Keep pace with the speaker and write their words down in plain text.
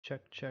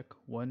Check, check.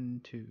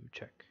 1, 2,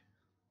 check.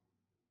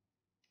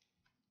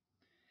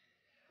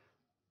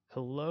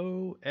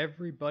 Hello,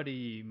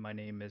 everybody. My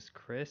name is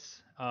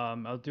Chris.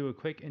 I'll do a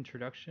quick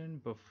introduction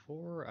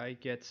before I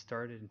get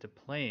started into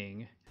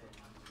playing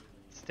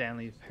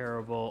Stanley's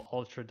Parable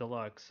Ultra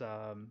Deluxe.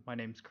 My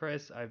name's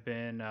Chris. I've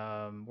been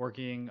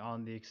working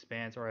on the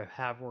Expanse, or I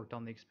have worked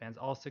on the Expanse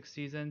all 6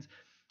 seasons.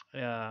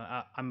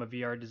 I'm a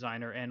VR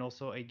designer and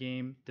also a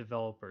game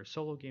developer,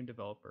 solo game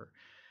developer.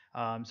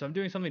 So I'm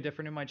doing something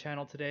different in my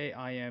channel today.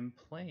 I am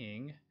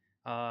playing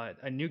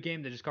a new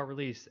game that just got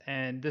released,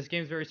 and this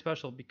game is very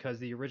special because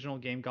the original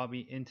game got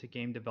me into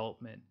game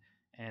development,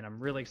 and I'm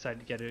really excited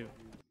to get it,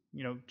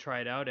 try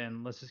it out,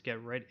 and let's just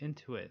get right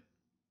into it.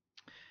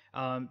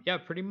 Yeah,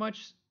 pretty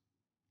much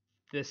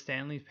the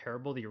Stanley's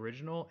Parable, the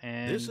original,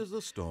 and this is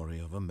the story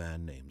of a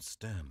man named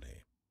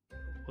Stanley.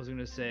 I was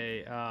gonna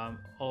say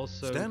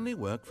also Stanley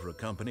worked for a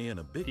company in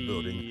a big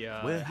building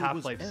where he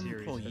Half-Life was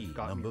series employee has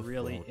gotten number me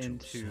really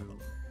 427.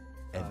 into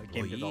game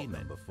Employee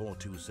development. number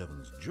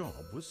 427's job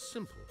was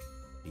simple.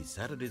 He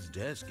sat at his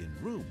desk in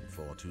room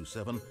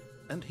 427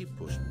 and he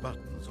pushed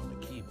buttons on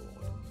a keyboard.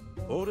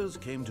 Orders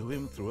came to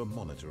him through a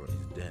monitor on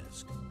his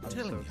desk,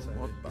 telling him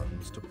what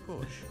buttons to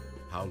push,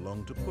 how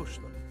long to push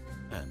them,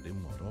 and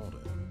in what order.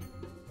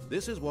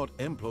 This is what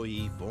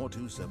employee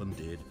 427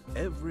 did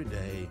every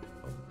day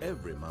of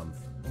every month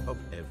of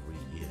every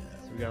year.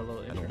 So we got a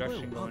little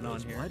introduction going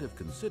on here. Might have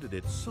considered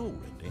it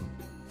soul-rending.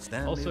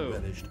 Stanley Also,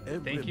 relished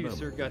every thank you, moment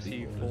Sir of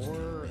Gussie, the orders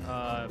for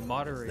he made.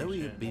 moderation. Though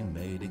he had been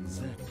made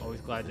exactly.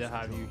 Always glad to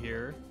have you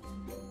here.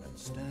 And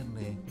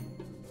Stanley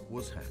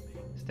was happy.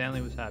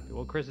 Stanley was happy.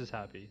 Well, Chris is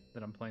happy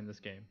that I'm playing this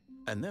game.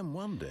 And then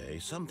one day,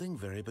 something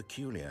very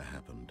peculiar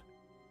happened.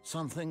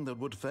 Something that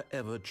would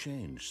forever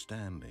change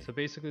Stanley. So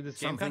basically, this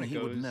game kind Something of he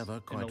goes would never in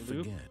a quite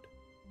loop. forget.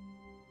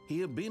 He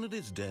had been at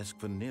his desk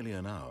for nearly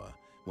an hour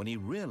when he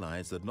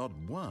realized that not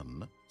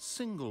one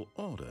single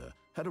order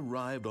had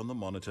arrived on the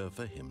monitor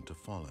for him to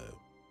follow.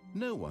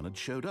 No one had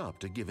showed up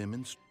to give him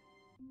instructions.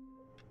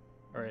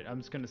 All right, I'm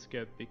just gonna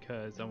skip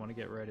because I want to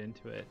get right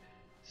into it.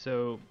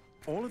 So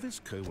All of his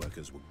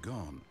co-workers were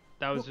gone.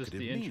 that was What just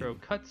could the it mean? intro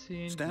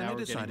cutscene. Now Stanley we're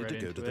getting decided right to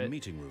go into to the it.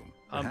 meeting room.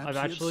 I've Perhaps he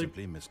actually had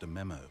simply missed a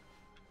memo.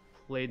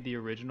 Played the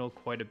original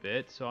quite a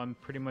bit, so I'm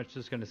pretty much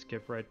just gonna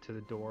skip right to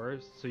the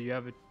doors. So you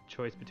have a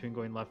choice between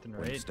going left and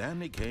When right.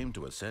 Stanley came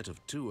to a set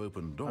of 2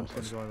 open I'm just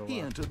doors, gonna go on the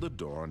he left. entered the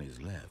door on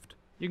his left.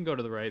 You can go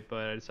to the right,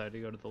 but I decided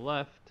to go to the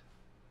left.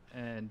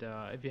 And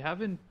if you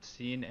haven't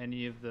seen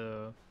any of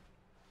the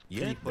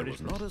Yet there footage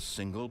was from not a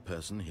single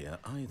person here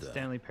either.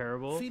 Stanley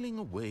Parable, Feeling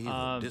a wave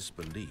of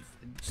disbelief,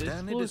 this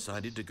Stanley looks-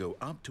 decided to go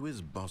up to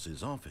his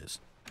boss's office.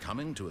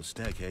 Coming to a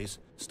staircase,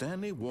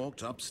 Stanley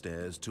walked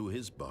upstairs to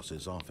his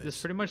boss's office. this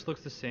pretty much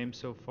looks the same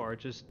so far,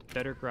 just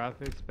better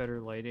graphics, better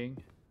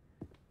lighting.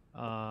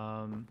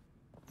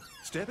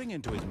 Stepping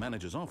into his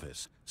manager's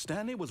office,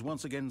 Stanley was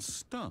once again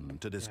stunned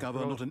to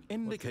discover not an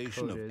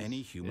indication of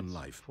any human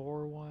life.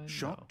 4-1.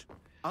 Shocked,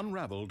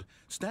 unraveled,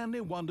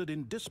 Stanley wondered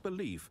in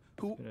disbelief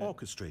who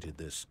orchestrated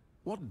this.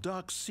 What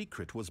dark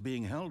secret was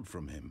being held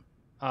from him?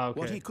 Okay.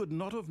 What he could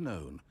not have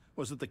known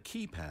was that the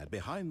keypad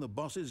behind the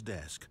boss's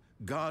desk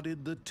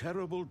guarded the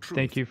terrible truth.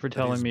 Thank you for that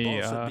telling his me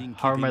boss had been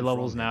how are my keeping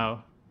levels from him.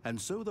 now. And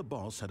so the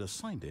boss had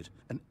assigned it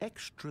an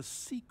extra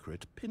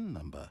secret PIN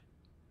number,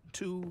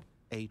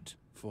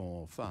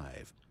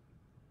 2845.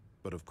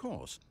 But of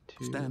course,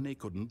 Stanley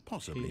couldn't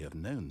possibly have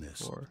known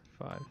this. 4,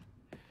 5.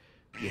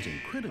 Yet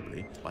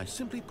incredibly, by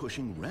simply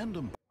pushing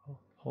random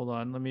Hold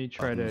on, let me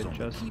try to buttons on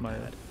the adjust my.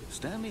 keypad,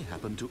 Stanley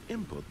happened to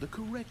input the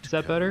correct Is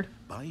that code better?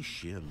 by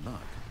sheer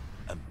luck.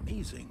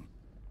 Amazing.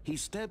 He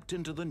stepped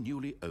into the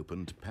newly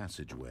opened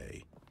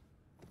passageway.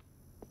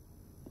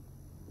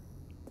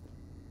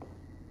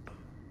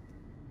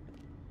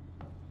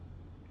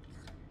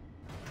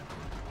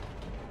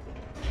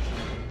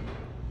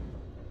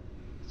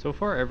 So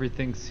far,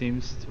 everything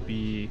seems to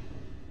be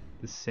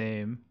the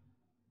same.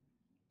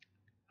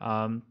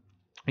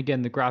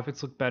 Again, the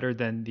graphics look better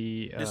than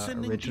the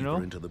Descending original.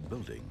 deeper into the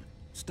building,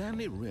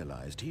 Stanley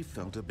realized he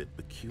felt a bit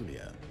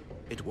peculiar.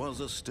 It was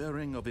a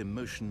stirring of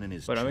emotion in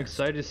his But I'm chest,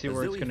 excited to see as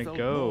where though it's he gonna felt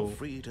go. more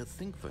free to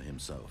think for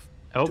himself.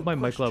 I hope to my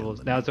mic question levels.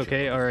 the Now it's nature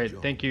okay. of All his right.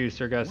 job. Thank you,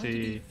 Sir Why did he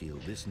Gussie. feel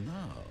this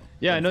now?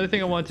 Yeah, And another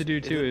thing I want to do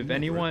because too. it If never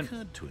anyone,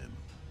 occurred to him.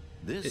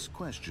 This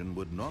question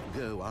would not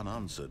go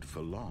unanswered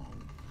for long.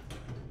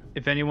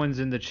 if anyone's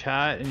in the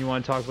chat and you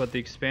want to talk about the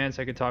Expanse,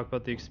 I could talk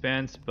about the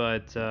Expanse.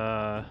 But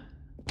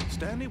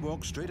Stanley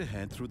walked straight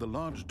ahead through the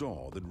large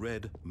door that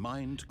read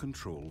Mind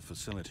Control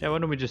Facility. yeah, why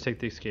don't we just take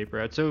the escape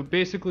route? So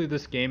basically,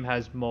 this game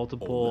has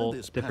multiple Although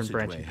this different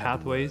passageway branching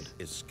had the word pathways.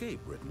 escape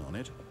written on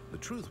it, the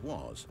truth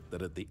was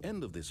that at the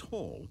end of this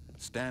hall,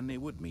 Stanley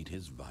would meet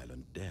his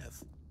violent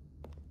death.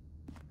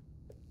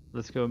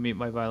 Let's go meet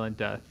my violent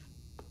death.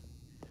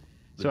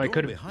 The So I door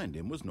could have. behind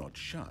him was not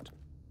shut.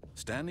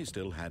 Stanley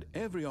still had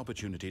every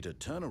opportunity to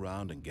turn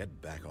around and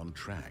get back on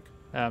track.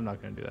 I'm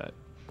not gonna do that.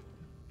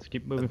 Let's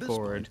keep moving At this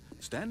forward.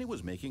 point, Stanley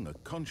was making a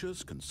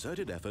conscious,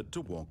 concerted effort to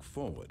walk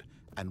forward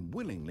and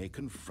willingly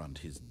confront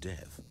his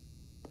death.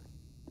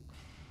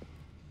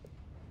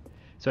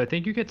 So I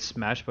think you get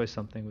smashed by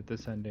something with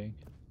this ending.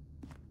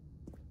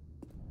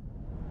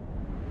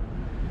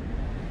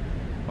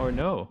 Or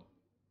no.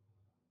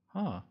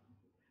 Huh.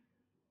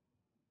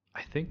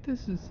 I think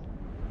this is...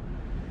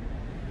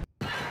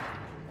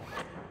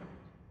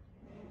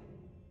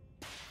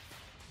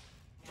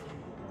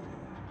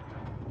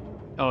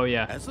 Oh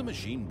yeah. As the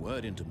machine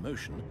whirred into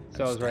motion,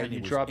 So I was right, Stanley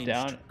you was drop inched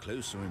down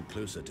closer and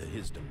closer to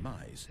his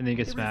demise. and then you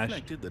get It smashed.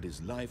 reflected that his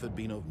life had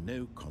been of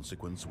no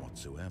consequence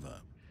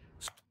whatsoever.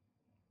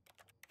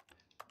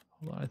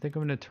 Hold on, I think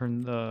I'm gonna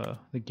turn the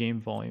game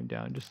volume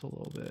down just a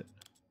little bit.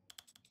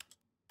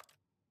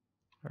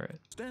 Alright.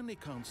 Stanley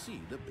can't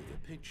see the bigger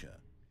picture.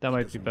 That He might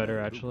be doesn't better,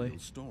 know the actually. real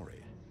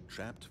story,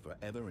 trapped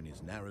forever in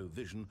his narrow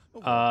vision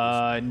of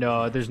what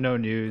No, there's no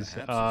news,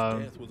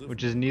 Perhaps his death was a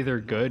which is great neither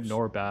loss good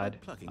nor by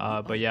bad. plucking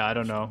the But yeah, I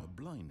don't eyeballs know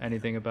from a blind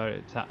anything man. about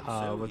it,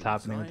 So what's he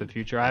happening with the resigned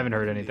future. I haven't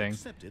heard and willingly anything.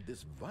 accepted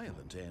this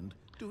violent end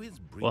to his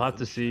brief We'll have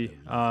to and see.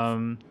 shallow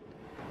life.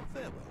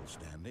 Farewell,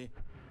 Stanley.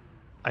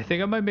 I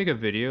think I might make a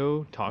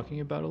video talking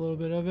about a little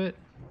bit of it,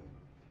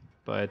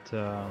 but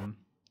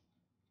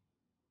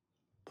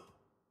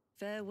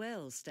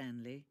Farewell,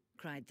 Stanley,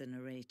 cried the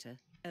narrator,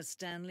 as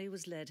Stanley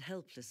was led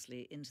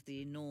helplessly into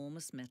the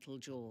enormous metal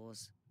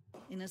jaws.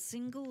 In a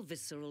single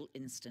visceral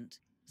instant,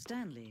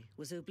 Stanley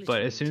was obliterated.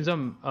 but as soon as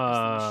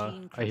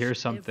I hear every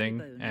something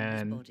bone in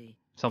his and body,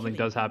 something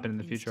killing does him happen in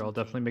the future, I'll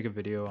instantly. definitely make a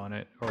video on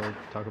it or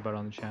talk about it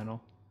on the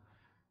channel.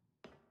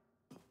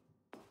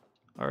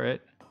 All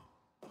right.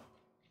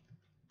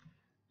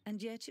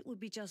 And yet it would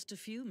be just a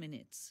few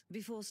minutes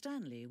before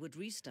Stanley would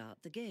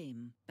restart the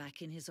game,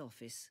 back in his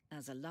office,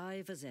 as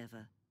alive as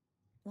ever.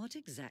 What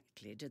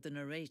exactly did the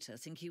narrator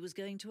think he was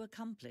going to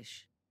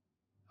accomplish?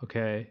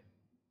 Okay.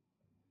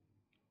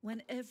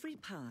 When every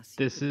path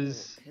This you could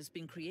is walk has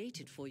been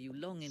created for you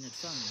long in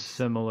advance,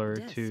 similar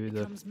death to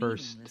the becomes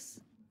first meaningless,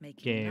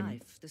 making game.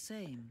 life the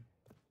same.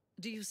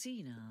 Do you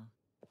see now?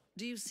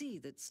 Do you see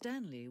that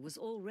Stanley was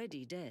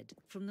already dead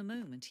from the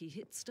moment he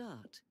hit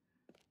start?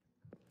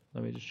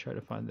 Let me just try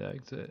to find the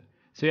exit.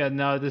 So yeah,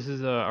 now this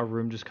is a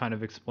room just kind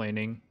of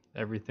explaining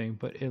everything,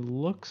 but it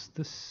looks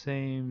the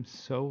same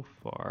so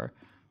far.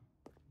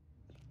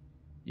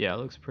 Yeah, it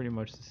looks pretty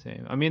much the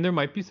same. I mean, there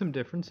might be some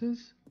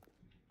differences.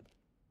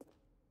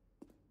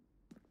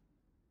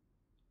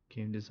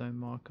 Game design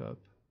mock-up.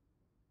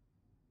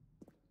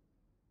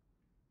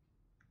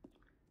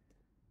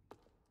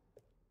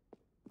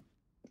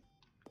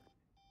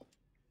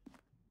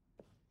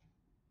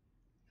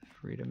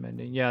 Freedom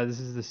ending. Yeah, this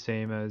is the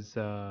same as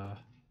the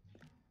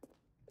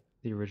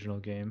original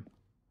game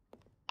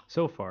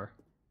so far.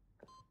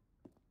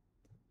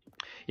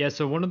 Yeah,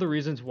 so one of the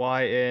reasons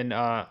why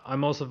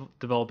I'm also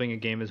developing a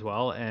game as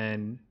well,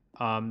 and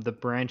the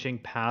branching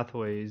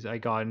pathways, I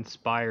got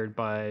inspired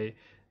by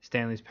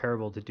Stanley's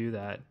Parable to do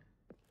that.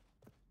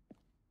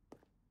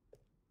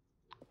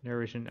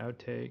 Narration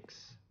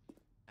outtakes.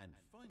 And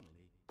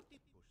finally, he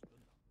pushed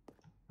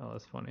the Oh,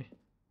 that's funny.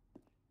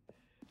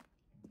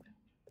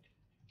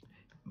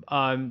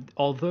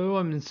 Although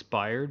I'm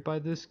inspired by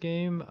this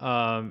game,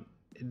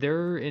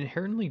 they're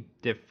inherently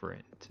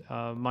different.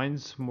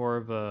 Mine's more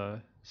of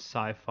a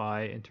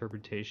sci-fi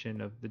interpretation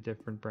of the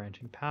different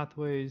branching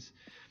pathways.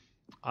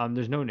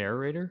 There's no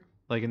narrator.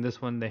 Like in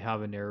this one, they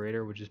have a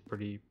narrator, which is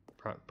pretty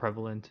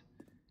prevalent.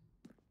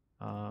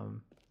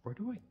 Where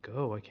do I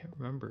go? I can't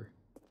remember.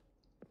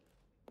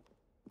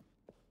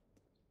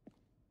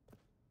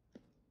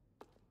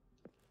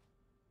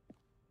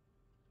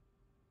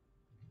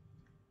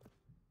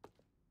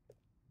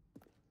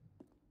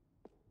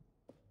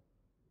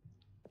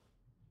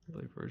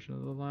 Early version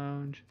of the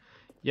lounge.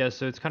 Yeah,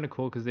 so it's kind of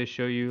cool because they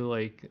show you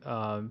like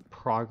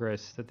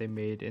progress that they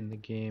made in the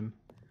game.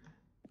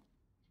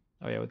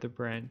 Oh yeah, with the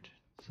branch.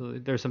 So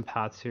there's some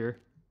paths here.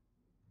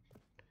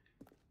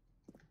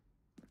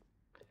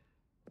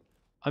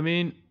 I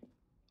mean,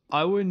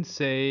 I wouldn't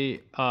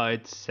say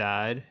it's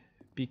sad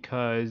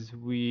because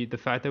the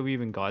fact that we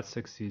even got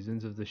 6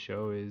 seasons of the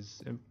show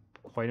is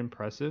quite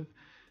impressive,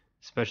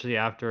 especially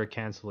after a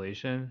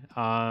cancellation.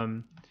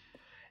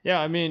 Yeah,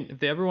 I mean, if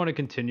they ever want to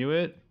continue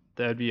it,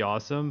 that'd be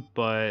awesome,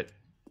 but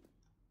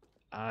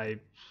I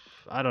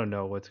don't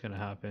know what's gonna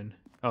happen.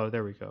 Oh,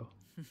 there we go.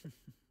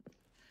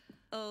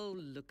 Oh,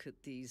 look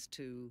at these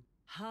two.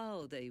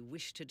 How they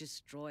wish to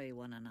destroy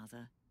one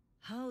another.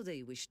 How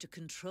they wish to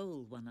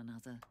control one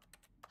another.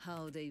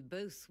 How they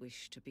both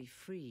wish to be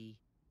free.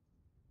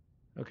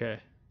 Okay,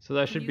 so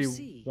that Can should you be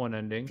see? one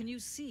ending. Can you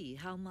see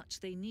how much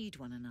they need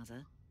one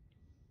another?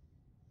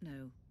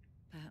 No,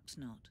 perhaps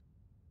not.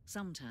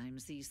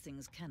 Sometimes these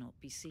things cannot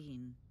be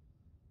seen.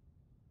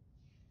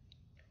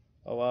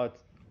 Oh wow,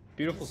 it's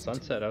beautiful Listen to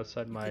sunset me.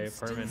 outside You my can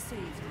apartment. Still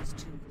save these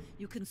two.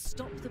 You can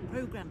stop the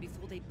program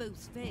before they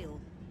both fail.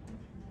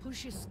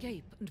 Push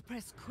escape and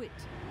press quit.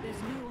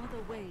 There's no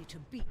other way to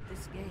beat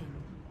this game.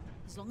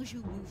 As long as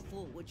you move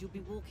forward, you'll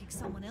be walking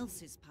someone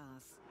else's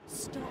path.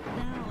 Stop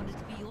now and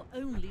it'll be your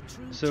only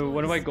true So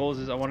one of my choice. goals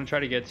is I want to try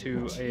to get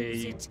to Choose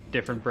a it.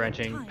 different Don't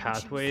branching time,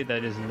 pathway choose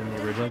that isn't in the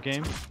Don't original have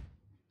game. time.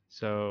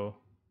 So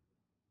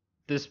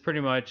this pretty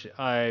much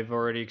I've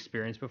already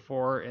experienced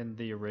before in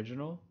the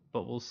original,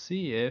 but we'll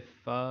see if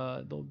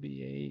there'll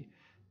be a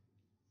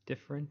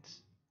different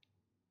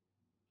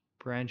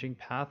branching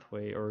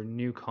pathway or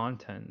new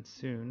content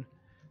soon.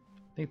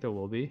 I think there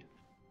will be.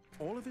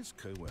 All of his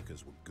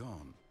co-workers were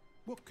gone.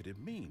 What could it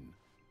mean?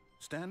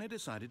 Stanley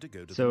decided to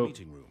go to the So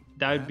meeting room.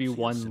 that would be Perhaps he had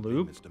one simply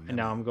loop, missed a and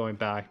now memo. I'm going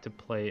back to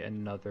play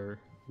another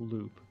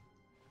loop.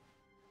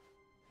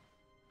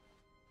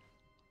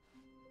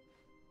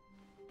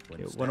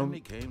 When Okay, Stanley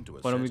came to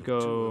a why don't we set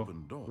of two go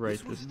open doors, right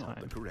this was this not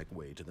time? the correct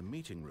way to the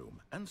meeting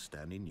room, and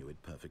Stanley knew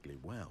it perfectly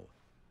well.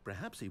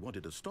 Perhaps he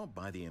wanted to stop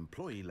by the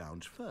employee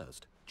lounge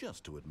first,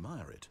 just to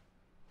admire it.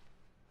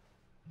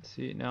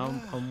 See, now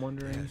I'm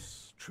wondering.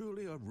 Yes,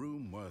 truly a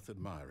room worth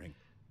admiring.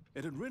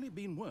 It had really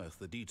been worth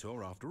the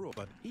detour after all,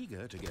 but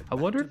eager to get I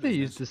wonder back if to they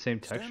business, used the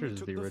same Stanley textures as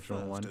took the original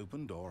first one.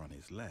 open door on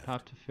his left.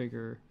 Have to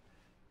figure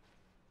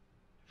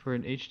for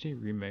an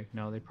HD remake.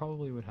 Now they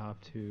probably would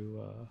have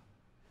to.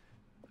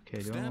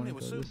 Okay, do I want Stanley to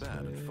was go so this bad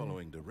at way?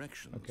 following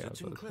directions, Okay, I'll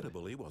it's go this way.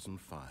 incredible he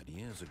wasn't fired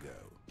years ago.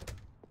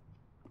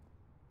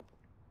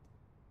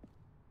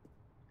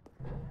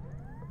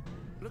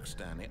 Look,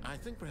 Stanley, I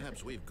think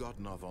perhaps we've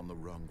gotten off on the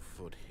wrong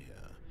foot here.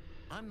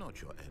 I'm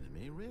not your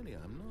enemy, really,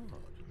 I'm not.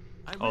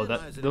 I Oh,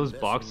 realize that those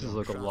investing boxes your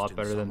look a trust lot in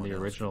better than someone the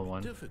else original can be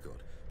one.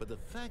 difficult, but the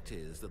fact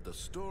is that the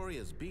story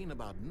has been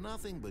about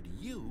nothing but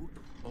you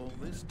all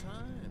this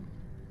time.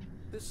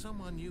 There's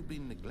someone you've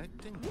been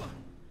neglecting. What?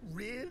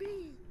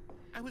 Really?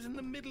 I was in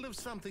the middle of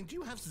something. Do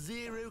you have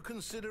zero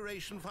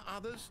consideration for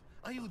others?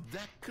 Are you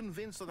that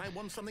convinced that I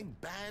want something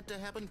bad to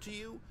happen to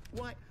you?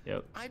 Why,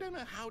 Yep. I don't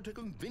know how to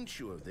convince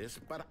you of this,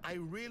 but I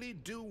really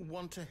do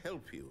want to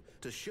help you,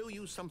 to show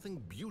you something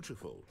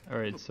beautiful.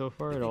 Alright, so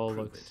far Let it me all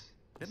prove looks it.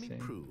 the Let me same.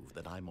 prove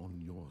that I'm on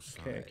your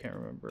side. Okay, I can't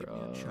remember. Give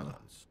me a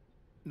chance.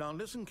 Now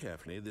listen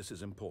carefully, this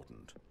is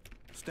important.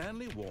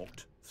 Stanley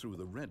walked through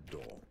the red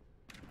door.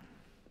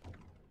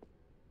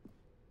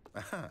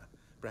 Aha,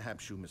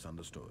 perhaps you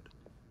misunderstood.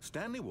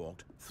 Stanley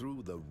walked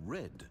through the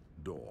red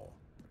door.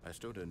 I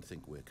still don't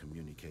think we're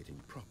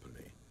communicating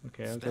properly.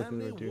 Okay, I'll go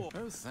through Stanley that too.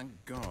 Oh, thank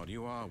God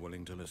you are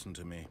willing to listen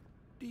to me.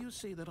 Do you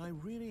see that I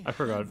really I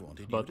forgot have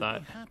wanted about you to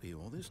that. be happy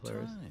all this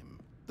Hilarious. time?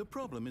 The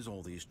problem is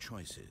all these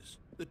choices.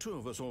 The two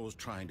of us always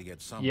trying to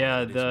get somewhere. Yeah,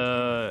 that isn't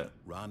the here,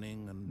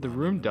 running and the running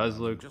room and does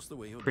running, look just the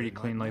way you're pretty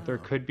doing clean. right Like there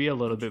now. could be a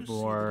little Don't bit you see that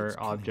more it's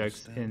killing us, objects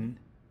Stanley?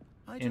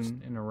 I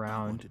in I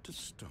around. wanted to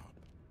stop.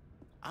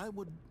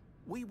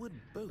 We would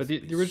both But the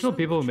be original so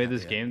people who much made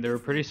this happier game, they were a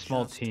if we pretty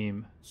small just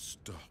team.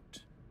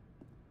 Stopped.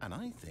 And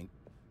I think,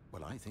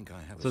 well, I think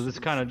I have a So this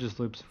kind of solution. just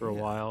loops for a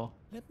Here, while.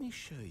 Let me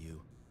show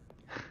you.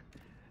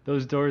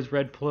 Those doors,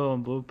 red pill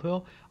and blue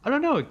pill. I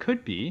don't know. It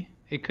could be.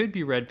 It could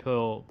be red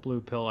pill,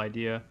 blue pill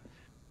idea.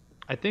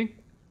 I think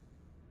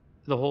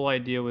the whole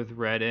idea with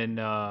red and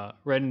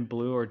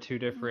blue are two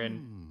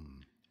different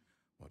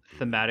What do we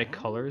thematic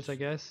colors, I want?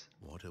 guess.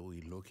 What are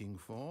we looking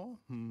for?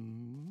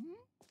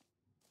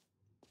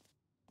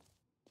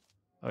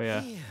 Oh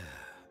yeah. Here.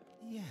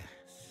 Yes.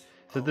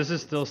 So this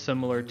is Oh, still it's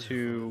similar beautiful,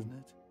 to isn't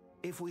it?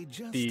 If we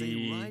just the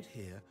stay right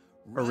here,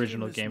 right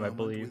original in this game, I moment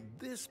believe. with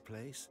this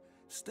place,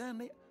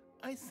 Stanley,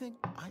 I think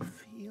I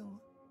feel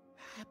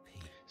happy.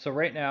 So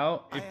right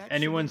now, I if actually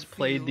anyone's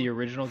played the feel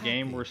original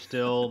game, happy. we're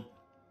still.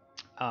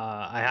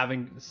 I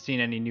haven't seen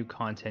any new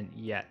content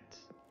yet.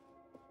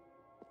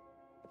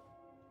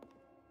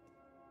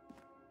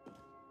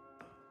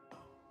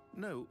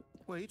 No,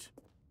 wait.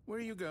 Where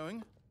are you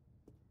going?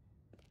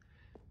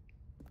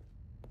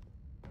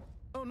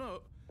 Oh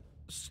no.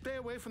 Stay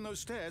away from those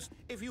stairs.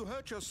 If you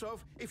hurt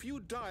yourself, if you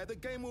die, the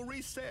game will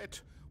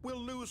reset. We'll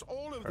lose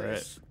all of All right.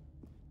 this.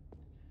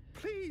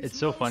 Please. It's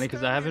so no, funny because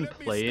I Stanley, haven't let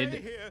me played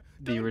stay here.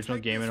 the Don't original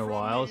take game this in a from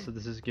while, me. so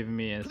this is giving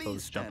me, and so Please,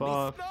 let's jump Stanley,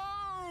 off.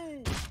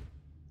 No!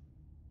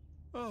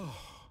 Oh,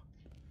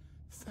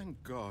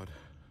 thank God.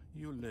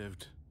 You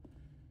lived.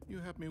 You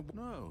had me.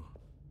 No.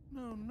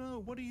 No, no.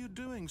 What are you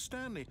doing,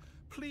 Stanley?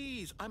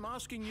 Please, I'm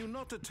asking you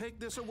not to take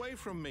this away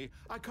from me.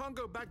 I can't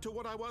go back to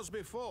what I was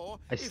before.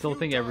 I If still you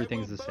think die,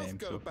 everything's we'll the both same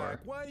go so back. far.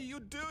 Why are you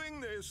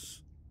doing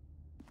this?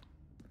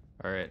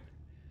 All right.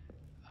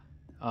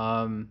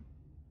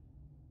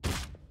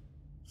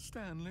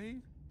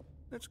 Stanley,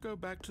 let's go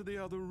back to the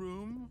other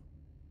room.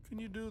 Can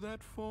you do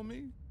that for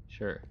me?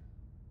 Sure.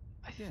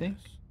 I think.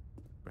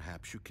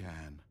 Perhaps you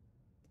can.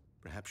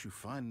 Perhaps you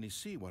finally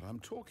see what I'm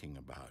talking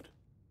about.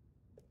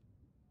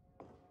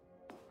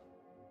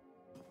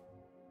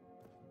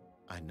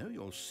 I know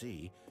you'll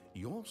see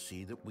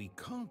that we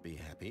can't be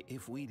happy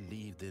if we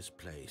leave this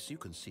place. You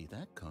can see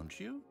that, can't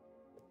you?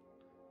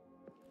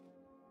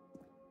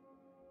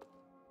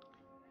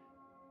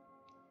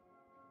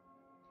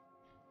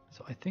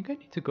 So I think I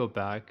need to go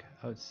back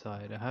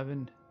outside. I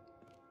haven't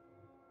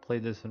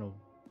played this in a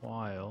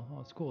while.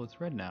 Oh, it's cool. It's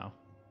red now.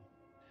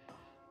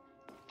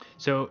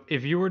 So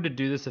if you were to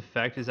do this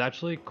effect, it's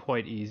actually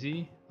quite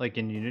easy, like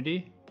in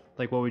Unity.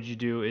 Like what would you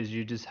do is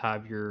you just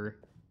have your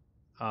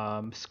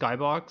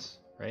skybox,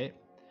 right?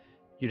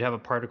 You'd have a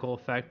particle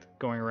effect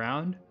going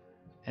around,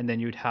 and then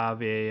you'd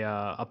have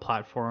a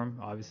platform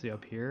obviously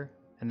up here,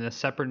 and then a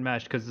separate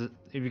mesh, because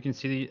if you can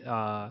see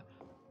the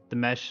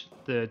mesh,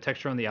 the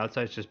texture on the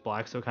outside is just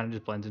black, so it kind of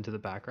just blends into the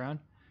background.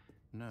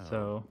 No,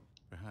 So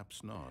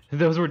perhaps not.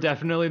 those were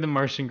definitely the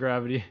Martian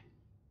gravity.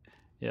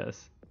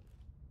 Yes.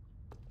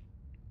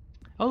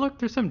 Oh look,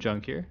 there's some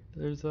junk here.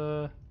 There's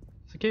a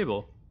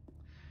cable.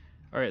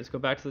 All right, let's go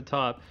back to the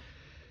top.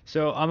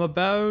 So I'm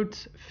about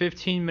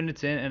 15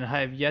 minutes in, and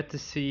I have yet to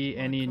see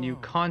any new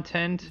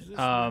content. Is this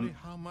really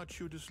how much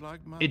you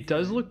dislike my It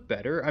does game? look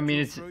better. I mean,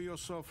 To it's throw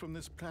yourself from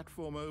this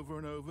platform over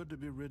and over to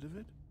be rid of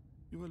it.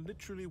 You are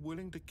literally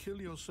willing to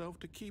kill yourself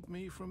to keep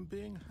me from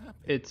being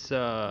happy.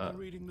 an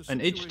reading the HD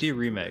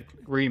situation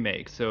correctly?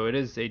 remake, so it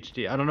is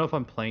HD. I don't know if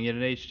I'm playing it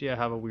in HD. I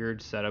have a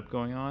weird setup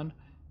going on,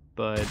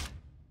 but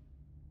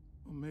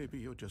Or maybe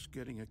you're just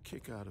getting a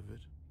kick out of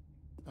it.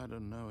 I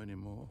don't know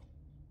anymore.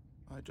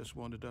 I just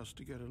wanted us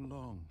to get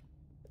along.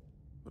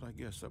 But I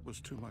guess that was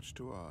too much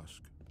to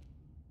ask.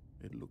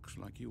 It looks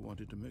like you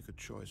wanted to make a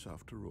choice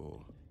after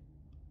all.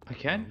 I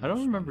can't. I Well, don't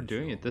this remember one is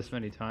doing it this yours.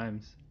 many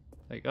times.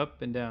 Like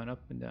up and down, up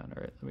and down.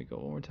 All right, let me go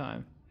one more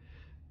time.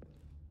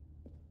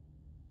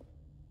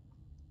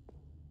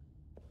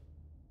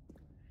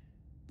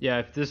 Yeah,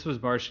 if this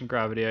was Martian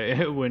gravity,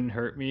 it wouldn't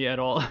hurt me at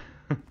all. All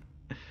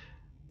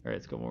right,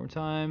 let's go one more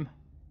time.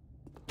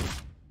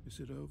 Is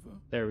it over?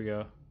 There we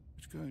go.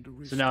 It's going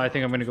to So now I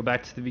think I'm restart, going to go isn't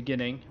back it? to the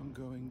beginning. I'm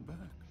going back.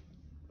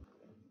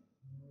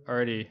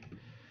 Alrighty.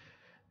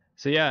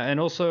 So yeah, and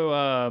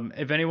also,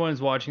 if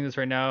anyone's watching this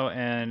right now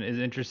and is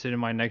interested in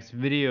my next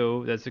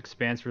video that's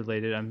Expanse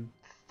related, I'm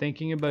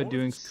thinking about All of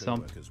doing his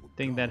co-workers were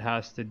something that gone.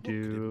 has to What could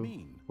it do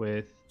mean?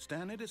 with.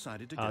 Stanley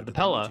decided to The go to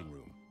Pella. the meeting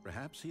room.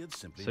 Perhaps he had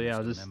simply So yeah,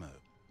 I'll missed just a memo.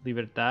 leave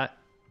it at that,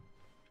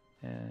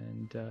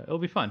 and it'll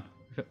be fun.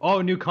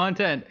 Oh, new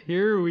content!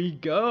 Here we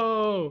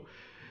go.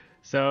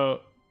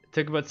 So it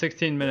took about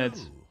 16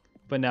 minutes, Oh,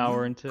 but now new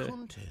we're into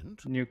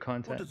content? new What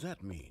content. does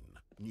that mean?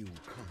 New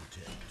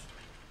content.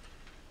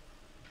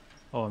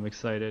 Oh, I'm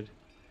excited.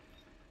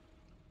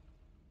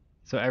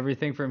 So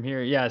everything from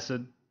here, yeah.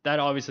 So that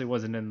obviously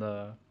wasn't in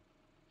the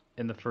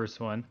first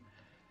one.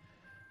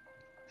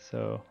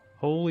 So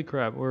holy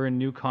crap, we're in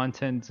new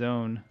content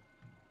zone.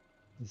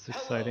 It's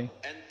exciting.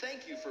 Hello, and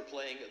thank you for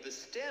playing the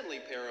Stanley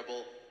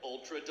Parable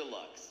Ultra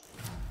Deluxe.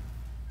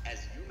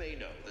 As you may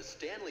know, the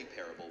Stanley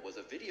Parable was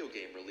a video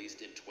game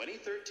released in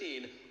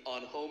 2013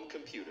 on home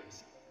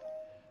computers.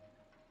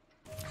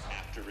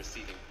 After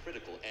receiving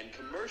critical and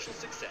commercial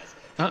success,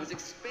 it was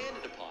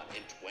expanded upon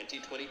in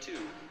 2022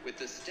 with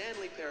the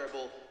Stanley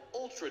Parable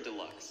Ultra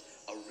Deluxe,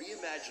 a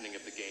reimagining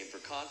of the game for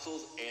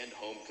consoles and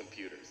home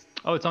computers.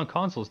 Oh, it's on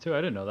consoles too. I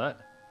didn't know that.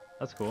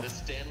 That's cool. The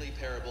Stanley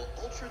Parable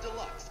Ultra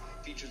Deluxe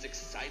features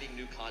exciting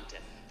new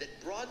content that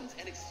broadens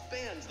and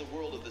expands the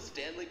world of the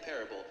Stanley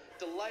Parable,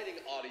 delighting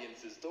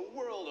audiences the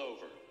world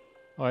over.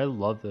 Oh, I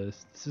love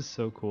this. This is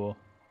so cool.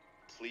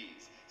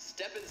 Please,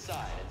 step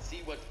inside and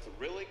see what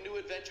thrilling new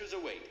adventures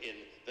await in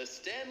the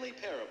Stanley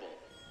Parable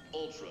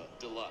Ultra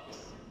Deluxe.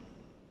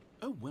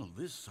 Oh, well,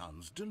 this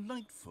sounds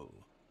delightful.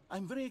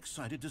 I'm very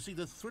excited to see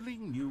the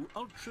thrilling new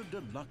Ultra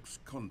Deluxe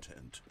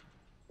content.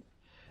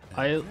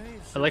 I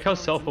like how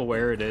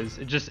self-aware it is.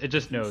 It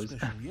just knows.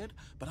 Special yet,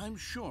 but I'm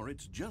sure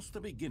it's just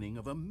the beginning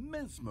of a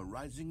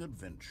mesmerizing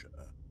adventure.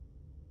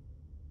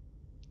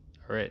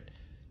 All right.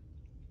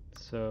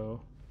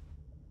 So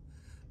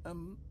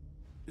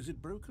Is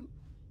it broken?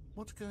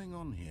 What's going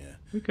on here?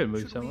 we could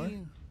move somewhere.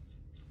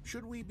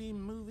 Should we be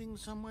moving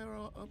somewhere?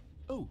 Or,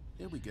 oh,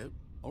 there we go.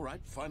 All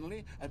right,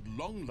 finally, at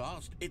long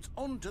last, it's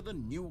on to the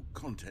new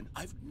content.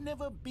 I've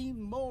never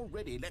been more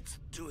ready. Let's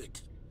do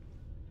it.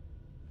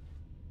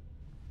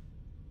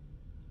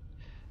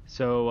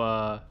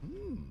 So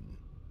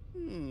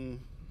Hmm.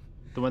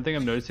 the one thing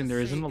I'm noticing, there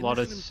isn't a lot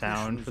of Initial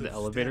sound for the impressions of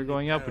elevator Stanley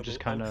going up, which is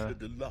Parable kind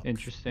Ultra of Deluxe.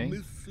 interesting.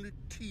 Mostly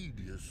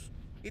tedious.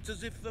 It's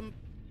as if them.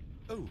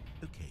 Oh,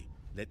 okay.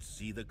 Let's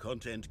see the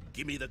content.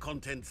 Give me the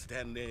content,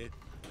 Stanley.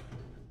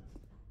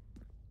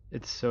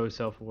 It's so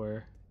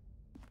self-aware.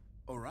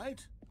 All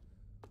right.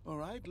 All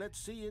right. Let's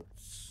see.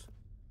 It's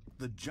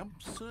the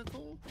jump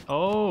circle.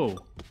 Oh,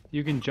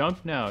 you can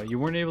jump now. You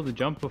weren't able to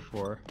jump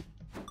before.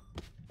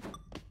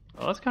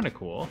 Oh, that's kind of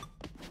cool.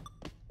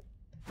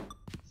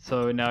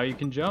 So now you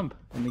can jump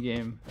in the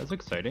game. That's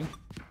exciting.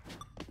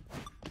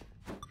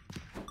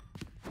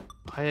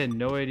 I had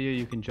no idea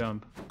you can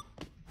jump.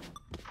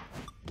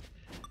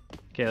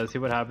 Okay, let's see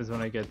what happens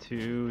when I get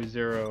to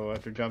 0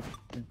 after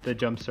the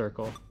jump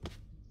circle.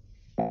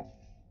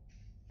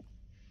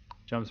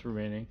 Jumps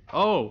remaining.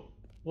 Oh,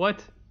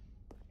 what?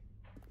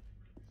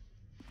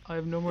 I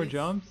have no more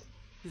jumps?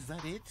 Is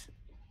that it?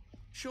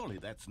 Surely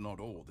that's not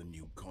all the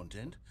new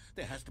content.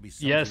 There has to be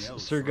something Yes,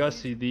 else, Sir right?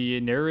 Gussie, the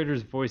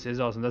narrator's voice is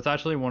awesome. That's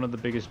actually one of the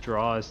biggest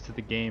draws to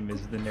the game,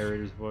 is the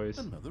narrator's voice.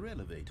 Another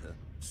elevator.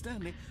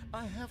 Stanley,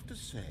 I have to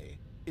say,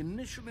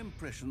 initial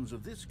impressions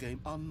of this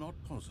game are not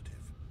positive.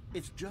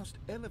 It's just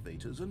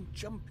elevators and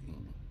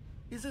jumping.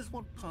 Is this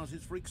what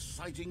passes for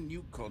exciting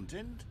new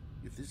content?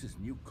 If this is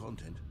new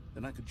content,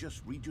 then I could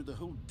just read you the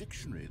whole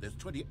dictionary. There's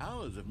 20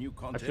 hours of new I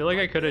content. feel like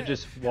I right could have there.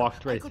 just Hell,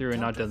 walked I right could through and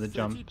not count to done the 30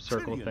 jump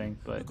circle trillion. thing,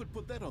 I but could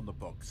put that on the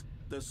box.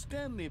 The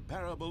Stanley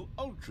Parable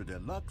Ultra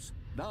Deluxe,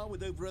 now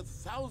with over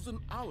 1,000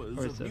 hours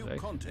Or of new Civic,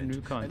 content.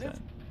 new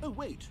content. Oh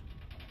wait,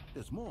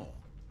 there's more.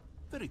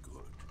 Very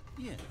good.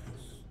 Yes,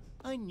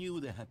 I knew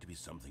there had to be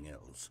something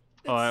else.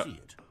 Let's see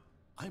it.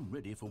 I'm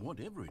ready for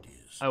whatever it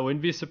is. I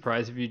wouldn't be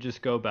surprised if you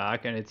just go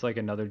back and it's like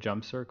another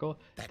jump circle.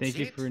 Thank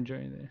you for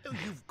enjoying it. Oh,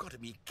 you've got to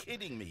be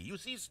kidding me. You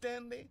see,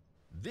 Stanley?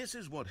 This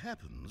is what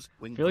happens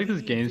when I feel like this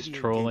greedy game's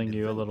video trolling game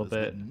you a little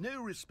developers bit. with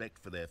no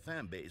respect for their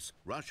fan base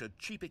rush a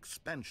cheap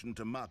expansion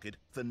to market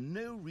for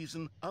no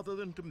reason other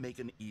than to make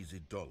an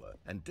easy dollar.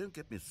 And don't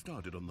get me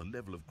started on the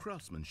level of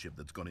craftsmanship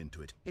that's gone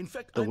into it. In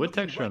fact, The I'm wood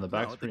looking texture on the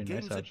right back's now at the pretty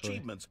nice, game's actually.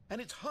 achievements,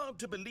 and it's hard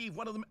to believe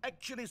one of them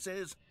actually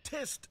says,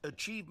 "Test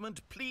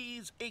achievement,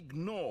 please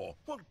ignore."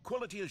 What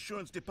quality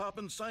assurance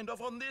department signed off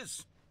on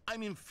this?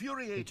 I'm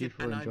infuriated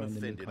and I'm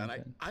offended,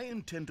 and I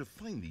intend to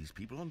find these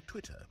people on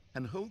Twitter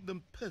and hold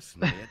them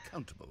personally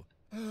accountable.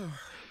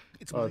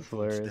 It's my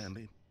fault,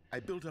 Stanley. I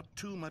built up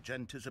too much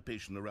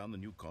anticipation around the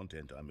new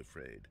content, I'm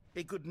afraid.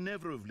 It could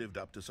never have lived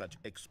up to such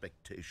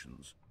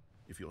expectations.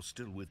 If you're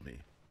still with me,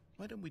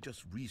 why don't we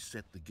just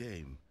reset the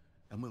game,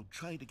 and we'll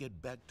try to get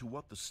back to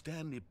what the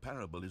Stanley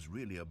Parable is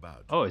really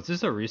about. Oh, is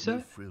this a reset?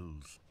 No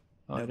frills,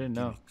 Oh, no I didn't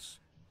know. gimmicks.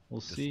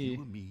 We'll Just see.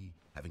 you and me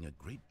having a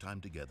great time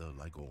together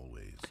like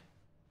always.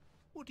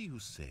 What do you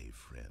say,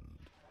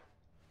 friend?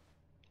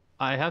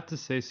 I have to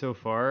say, so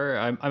far,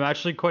 I'm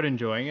actually quite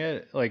enjoying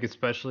it. Like,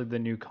 especially the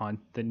new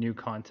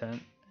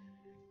content.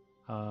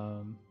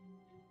 Oh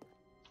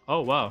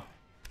wow.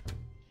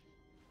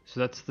 So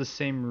that's the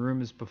same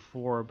room as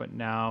before, but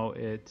now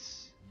we're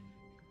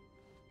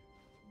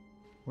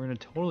in a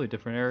totally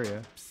different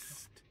area.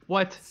 Psst.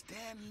 What?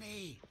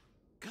 Stanley,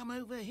 come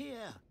over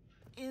here.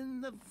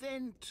 In the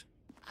vent.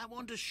 I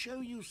want to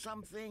show you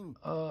something.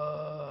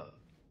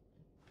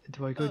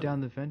 Do I go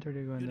down the vent or do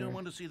I go in You there? don't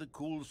want to see the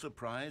cool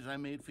surprise I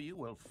made for you?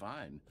 Well,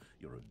 fine.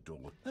 You're a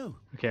dork. Oh.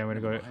 Okay, I'm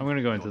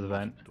gonna go into the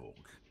vent. Dork.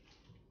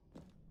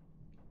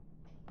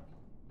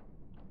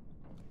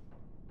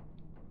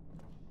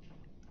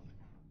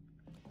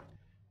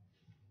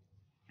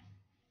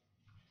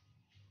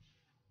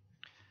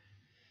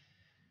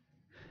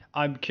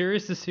 I'm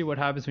curious to see what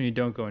happens when you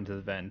don't go into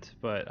the vent,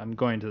 but I'm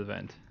going to the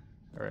vent.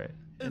 All right,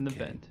 in the Okay,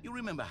 vent. You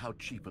remember how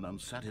cheap and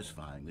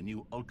unsatisfying the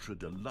new Ultra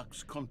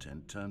Deluxe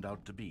content turned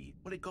out to be?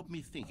 Well, it got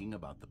me thinking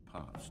about the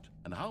past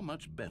and how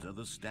much better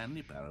the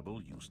Stanley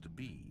Parable used to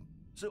be.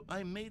 So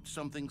I made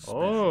something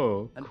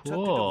special and tucked it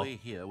cool. away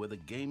here where the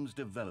game's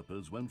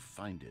developers won't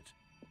find it.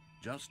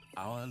 Just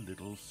our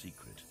little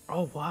secret.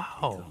 Oh Take wow.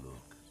 a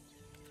look.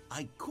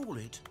 I call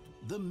it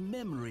the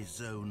Memory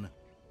Zone.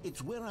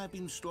 It's where I've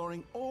been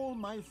storing all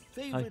my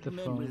favorite the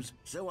phone. memories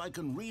so I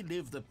can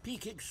relive the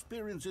peak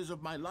experiences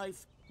of my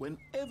life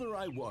whenever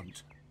I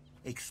want.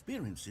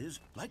 Experiences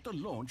like the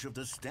launch of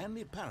the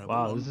Stanley Parable.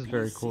 Wow, on this is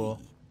very PC. cool.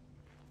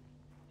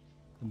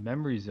 The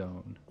memory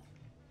zone.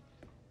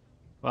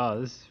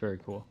 Wow, this is very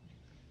cool.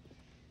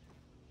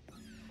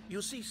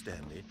 You see,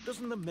 Stanley,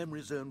 doesn't the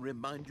Memory Zone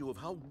remind you of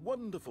how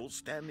wonderful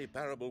Stanley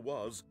Parable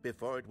was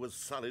before it was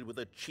sullied with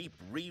a cheap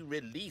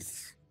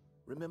re-release?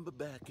 Remember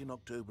back in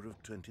October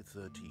of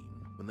 2013,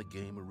 when the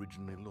game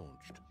originally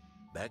launched?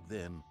 Back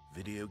then,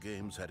 video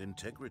games had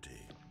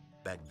integrity.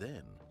 Back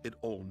then, it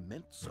all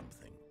meant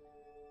something.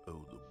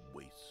 Oh, the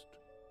waste.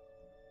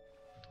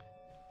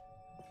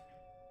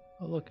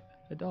 Oh look,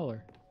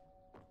 $1.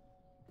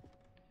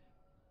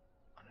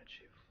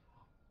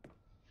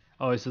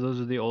 Oh, so those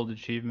are the old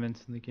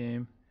achievements in the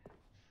game.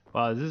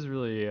 Wow, this is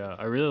really,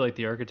 I really like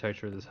the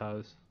architecture of this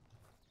house.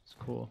 It's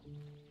cool.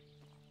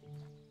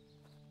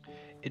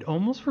 It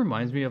almost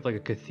reminds me of like a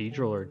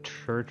cathedral or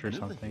church or And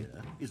over something.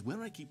 here is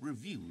where I keep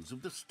reviews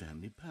of the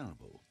Stanley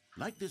Parable.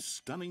 Like this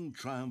stunning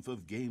triumph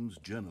of games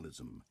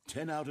journalism.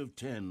 10 out of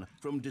 10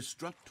 from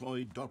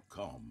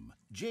Destructoid.com.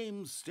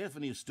 James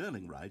Stephanie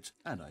Sterling writes,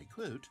 and I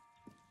quote,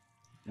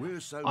 "We're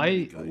so many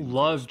I games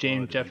love that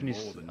James aspire to be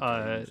Stephanie more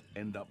than games,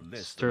 end up less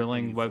than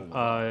Sterling any web form of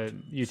art.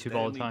 YouTube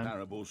all the Stanley time.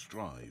 Parable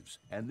strives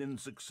and then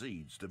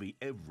succeeds to be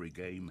every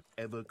game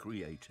ever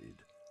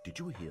created." Did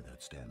you hear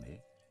that,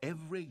 Stanley?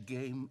 Every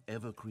game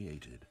ever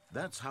created.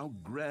 That's how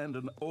grand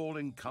and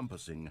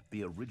all-encompassing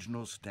the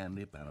original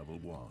Stanley Parable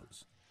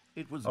was.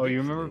 It was Oh, you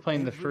remember literally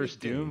playing the every first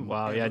Doom? game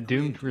Wow, ever yeah,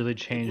 Doom created. really It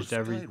was changed Skyrim,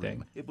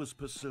 everything. It was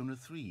Persona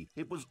 3.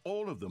 It was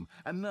all of them.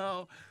 And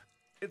now,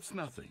 it's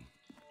nothing.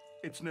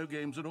 It's no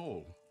games at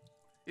all.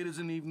 It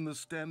isn't even the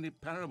Stanley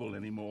Parable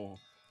anymore.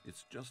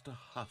 It's just a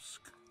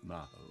husk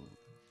now.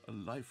 A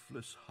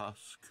lifeless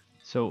husk.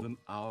 So With an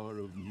hour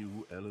of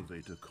new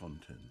elevator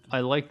content.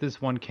 I like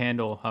this one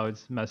candle, how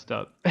it's messed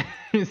up.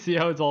 See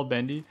how it's all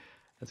bendy?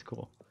 That's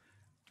cool.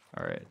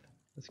 All right,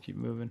 let's keep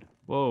moving.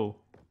 Whoa.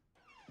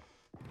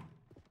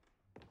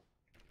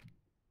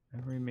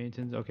 Memory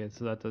maintenance. Okay,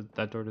 so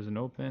that door doesn't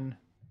open.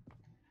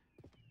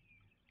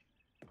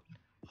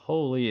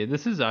 Holy,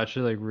 this is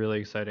actually like really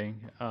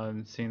exciting.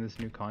 Seeing this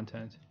new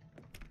content.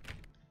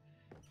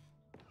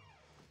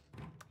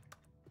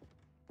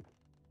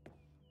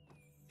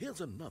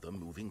 Here's another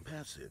moving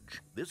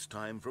passage, this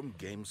time from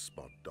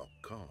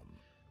GameSpot.com.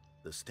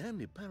 The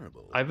Stanley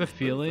Parable I have a is both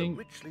feeling,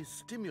 richly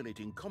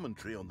stimulating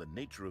commentary on the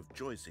nature of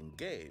choice in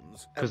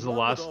games, because and the one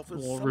that last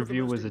offers some of the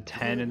review most was a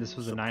 10 and this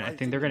was a 9. I think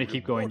surprising, they're going and to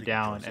keep going rewarding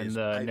down, and choices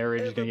the I've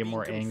narrator's ever going to get been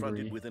more confronted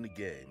angry. with in a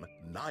game.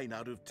 9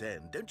 out of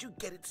 10. Don't you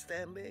get it,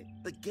 Stanley?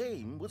 The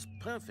game was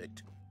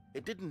perfect.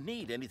 It didn't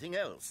need anything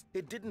else.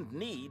 It didn't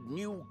need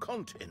new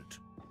content.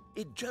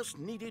 It just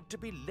needed to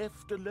be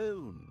left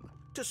alone,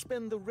 to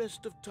spend the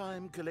rest of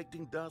time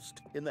collecting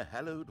dust in the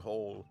hallowed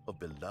hall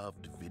of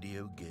beloved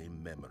video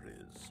game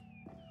memories.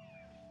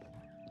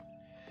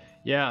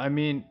 Yeah, I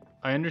mean,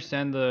 I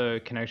understand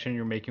the connection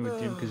you're making with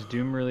Doom, because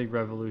Doom really These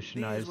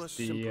revolutionized were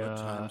simpler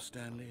times,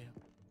 Stanley.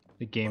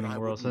 the What gaming I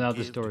world, so wouldn't now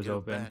this give to door is go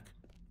open. back,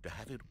 to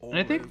have it all And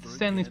I think over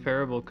Stanley's again.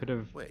 Parable could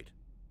have Wait,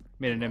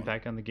 made an hang on.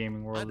 impact on the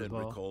gaming I world as don't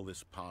well. recall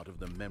this part of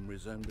the memory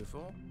zone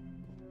before.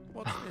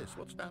 What's this?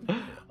 What's down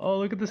here? Oh,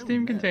 look at the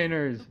Steam no.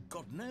 containers. Oh,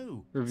 God,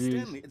 no. Reviews.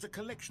 Stanley, it's a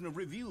collection of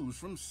reviews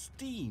from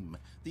Steam,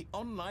 the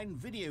online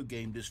video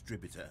game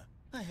distributor.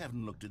 I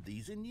haven't looked at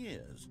these in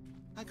years.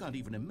 I can't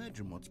even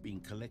imagine what's been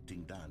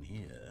collecting down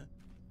here.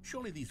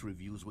 Surely these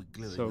reviews were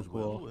glowing So as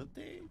well, cool. weren't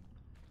they?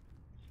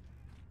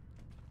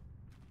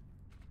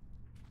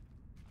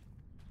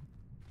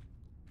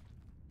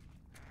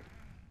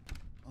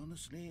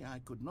 Honestly, I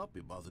could not be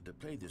bothered to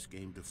play this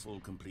game to full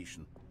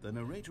completion. The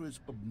narrator is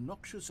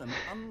obnoxious and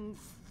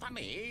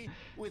unfunny,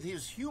 with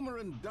his humor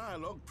and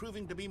dialogue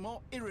proving to be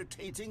more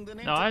irritating than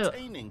No,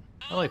 entertaining.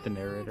 I like the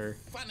narrator.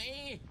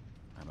 Funny?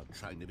 I'm not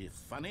trying to be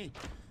funny.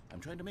 I'm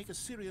trying to make a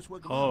serious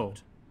work of Oh,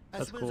 art. I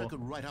that's suppose I cool.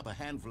 could write up a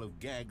handful of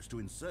gags to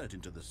insert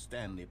into the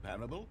Stanley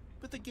Parable,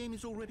 but the game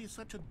is already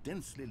such a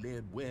densely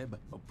layered web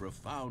of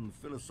profound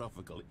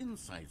philosophical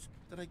insights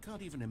that I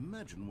can't even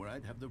imagine where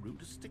I'd have the room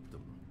to stick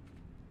them.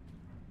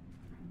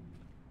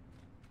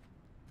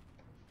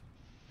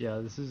 Yeah,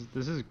 this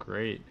is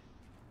great.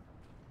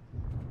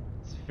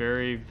 It's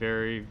very,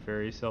 very,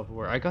 very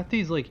self-aware. I got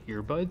these like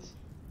earbuds,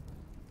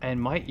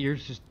 and my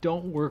ears just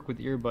don't work with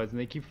earbuds, and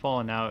they keep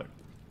falling out.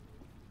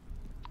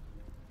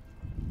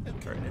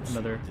 Okay, Alright, let's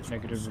another see what this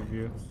negative one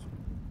review. says.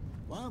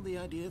 While the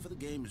idea for the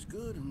game is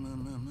good, for Oh,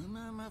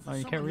 you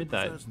someone can't who read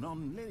that. prefers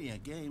non-linear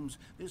games,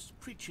 this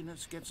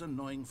preachiness gets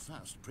annoying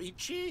fast.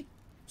 Preachy?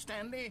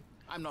 Stanley?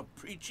 I'm not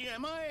preachy,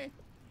 am I?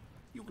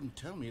 You can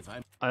tell me if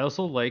I'm... I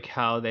also like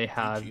how they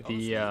have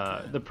Honestly,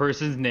 the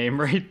person's name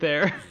right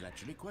there. This is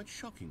actually quite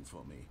shocking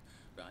for me.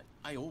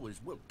 I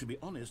always, well, to be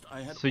honest,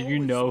 I had So you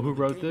always know thought who of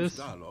the wrote game's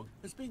this? dialogue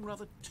as being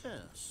rather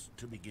terse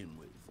to begin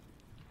with.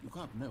 You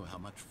can't know how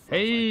much fluff I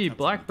Hey, cut from the game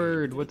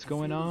Blackbird, until what's it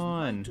going feels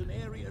on? right and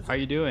airy as How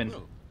you doing?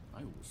 Well, I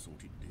always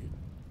thought it did,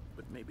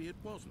 but maybe it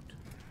wasn't.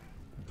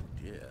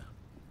 Dear,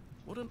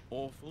 what an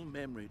awful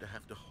memory to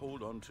have to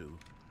hold on to.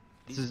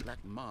 This These is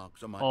black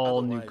marks on my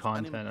all new otherwise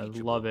content. I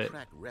unimpeachable love it.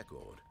 track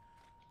record.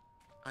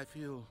 I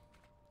feel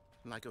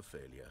like a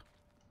failure,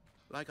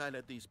 like I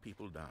let these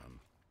people down.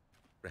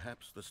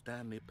 Perhaps the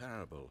Stanley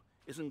Parable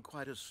isn't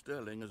quite as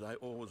sterling as I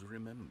always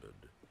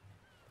remembered.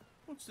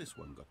 What's this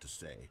one got to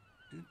say?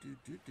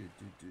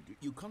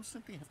 You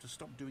constantly have to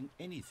stop doing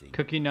anything.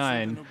 Cookie so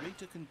 9. the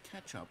narrator can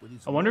catch up with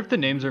his I wonder if the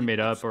long names are made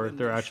winded up or if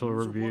they're actual explanations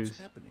of what's reviews.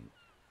 happening.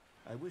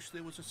 I wish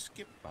there was a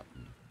skip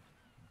button.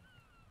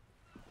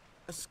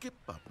 A skip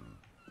button?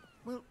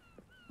 Well,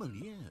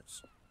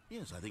 yes.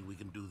 Yes, I think we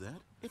can do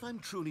that. If I'm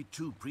truly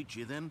too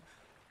preachy, then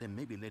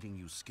maybe letting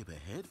you skip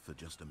ahead for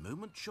just a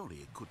moment, surely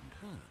it couldn't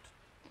hurt.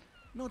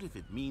 Not if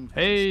it means...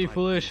 Hey, having strike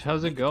Foolish, through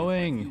how's it negative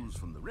going? reviews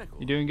from the record.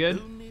 You doing good?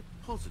 Only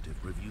positive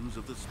reviews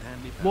of the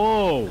Stanley Parable.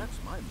 Whoa! That's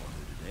my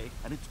motto today,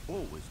 and it's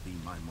always been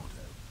my motto.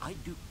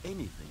 I'd do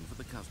anything for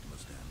the customer,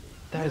 Stanley.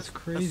 That is Yes, a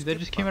crazy. They skip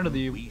just came out of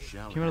the button we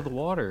shall the have.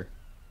 water.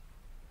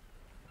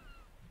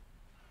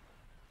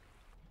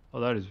 Oh,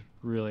 that is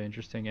really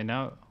interesting. And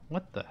now,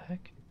 what the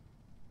heck?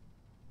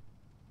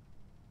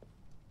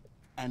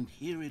 And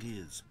here it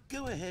is.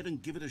 Go ahead and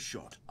give it a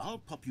shot. I'll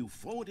pop you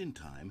forward in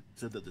time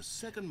so that the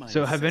second my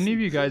So have any of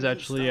you guys incessant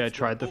actually starts to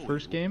tried the bore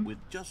first you, game? With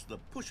just the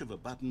push of a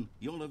button,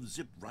 you'll have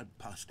zipped right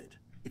past it.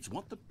 It's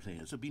what the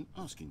players have been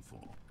asking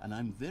for, and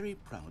I'm very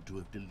proud to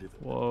have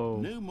delivered. Whoa.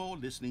 No more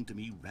listening to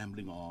me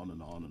rambling on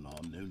and on and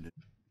on. No.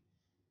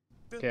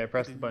 Okay, I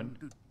pressed the button.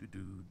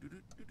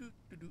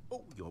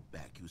 Oh, you're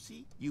back, you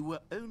see. You were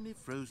only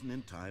frozen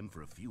in time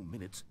for a few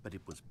minutes, but it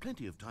was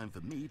plenty of time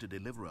for me to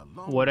deliver a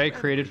long... What I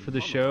created for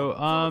the show,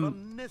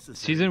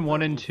 season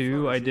 1 and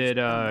 2, I did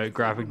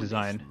graphic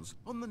design.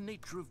 On the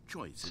nature of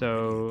choice.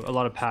 So a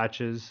lot of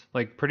patches,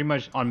 like pretty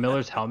much on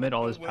Miller's helmet,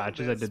 all his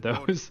patches, I did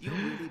those. You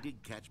really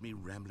did catch me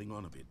rambling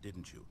on a bit,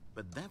 didn't you?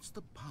 But that's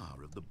the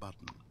power of the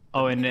button.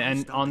 Oh, The minute I and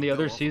start on to the go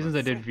other off on a seasons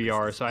I did thought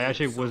VR, business so I layer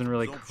actually of wasn't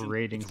really self-absorption,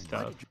 creating it's right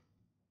stuff. at your...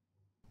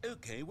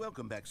 Okay,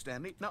 welcome back,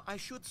 Stanley. Now, I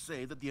should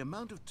say that the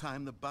amount of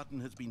time the button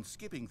has been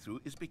skipping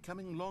through is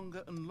becoming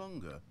longer and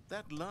longer.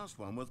 That last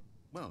one was,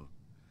 well,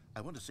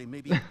 I want to say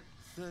maybe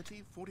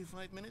 30,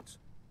 45 minutes?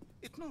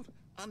 It's not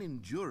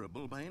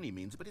unendurable by any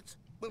means, but it's,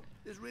 well,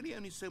 there's really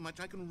only so much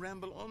I can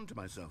ramble on to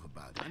myself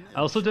about. I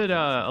also did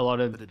a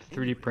lot of But at 3D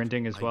any rate,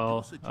 printing as I do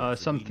well,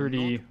 suggest some that we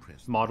 3D not press the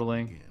button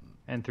modeling again.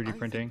 and I 3D think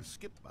printing. the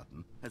skip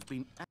button has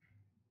been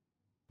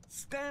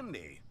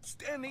Stanley!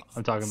 Stanley!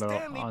 I'm talking about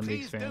Stanley, on the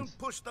please expanse. don't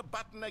push the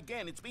button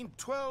again. It's been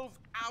 12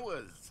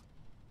 hours.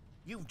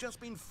 You've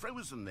just been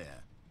frozen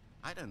there.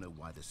 I don't know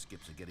why the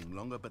skips are getting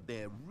longer, but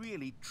they're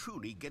really,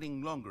 truly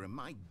getting longer. And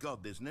my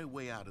God, there's no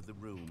way out of the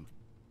room.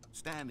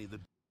 Stanley,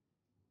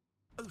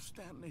 Oh,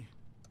 Stanley,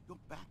 you're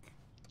back.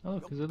 Oh,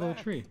 look, there's a little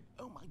tree.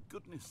 Oh, my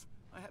goodness.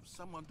 I have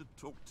someone to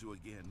talk to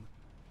again.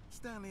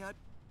 Stanley, I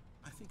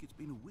think it's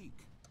been a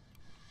week.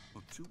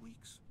 Or 2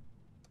 weeks.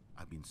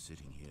 I've been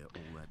sitting here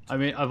all that time. I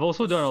mean, I've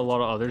also done a lot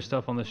of other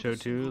stuff on the show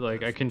too.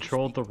 Like I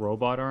controlled the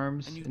robot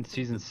arms in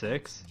season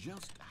 6.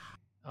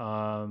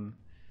 I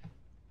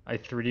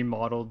 3D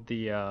modeled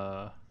the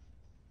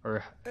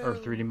or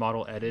 3D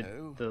model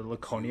edit the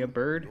Laconia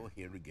bird. You're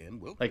here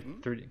again. Like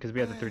 3D, because we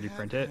had to 3D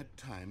print it. I've had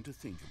time to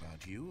think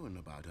about you and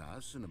about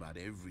us and about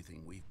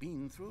everything we've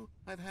been through.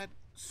 I've had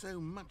so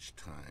much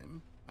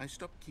time. I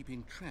stopped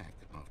keeping track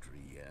after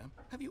a year.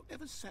 Have you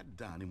ever sat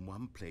down in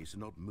one place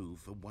and not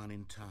moved for one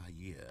entire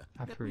year?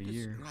 After Let me a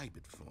year. describe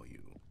it for you.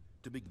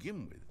 To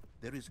begin with,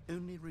 there is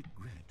only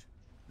regret.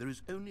 There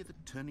is only the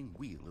turning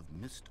wheel of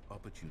missed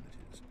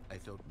opportunities. I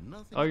felt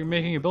nothing. Oh, you're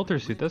making a but builder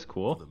suit. regret That's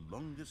cool. For the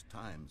longest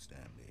time,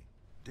 Stanley.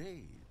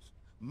 Days,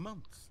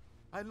 months.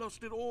 I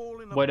lost it all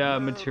in a What blur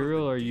of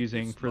material the are you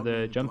using deepest for the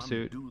longing to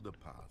jumpsuit? undo the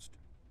past.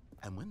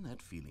 And when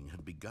that feeling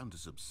had begun to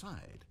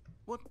subside,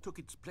 what took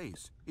its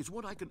place is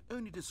what I can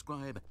only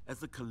describe as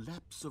the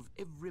collapse of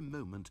every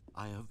moment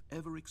I have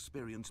ever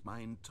experienced my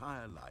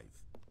entire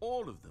life.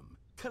 All of them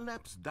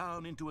collapsed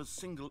down into a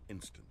single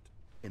instant.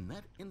 In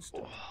that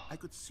instant, I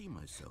could see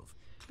myself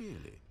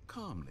clearly,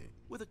 calmly,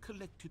 with a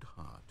collected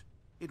heart.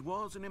 It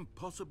was an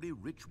impossibly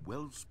rich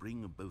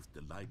wellspring of both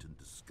delight and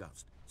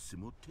disgust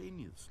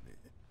simultaneously.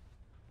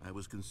 I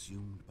was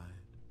consumed by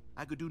it.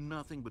 I could do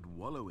nothing but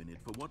wallow in it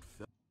for what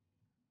felt.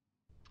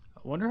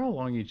 I wonder how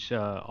long each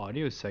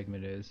audio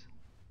segment is.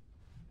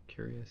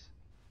 Curious.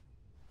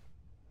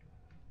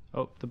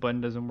 Oh, the button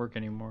doesn't work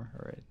anymore.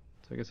 Alright,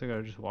 so I guess I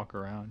gotta just walk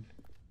around.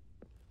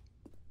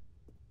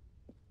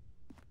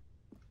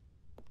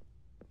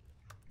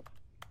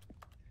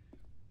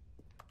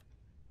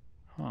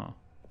 Huh.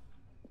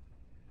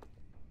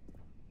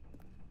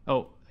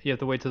 Oh, you have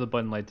to wait till the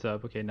button lights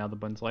up. Okay, now the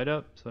button's light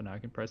up, so now I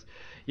can press.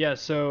 Yeah,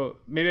 so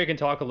maybe I can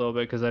talk a little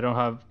bit because I don't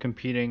have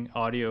competing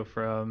audio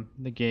from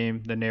the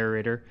game, the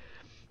narrator.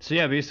 So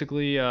yeah,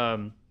 basically,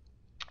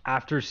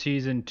 after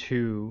season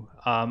 2,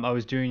 I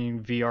was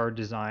doing VR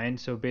design.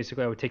 So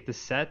basically, I would take the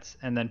sets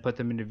and then put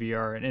them into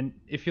VR. And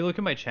if you look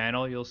at my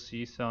channel, you'll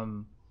see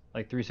some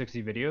like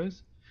 360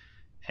 videos,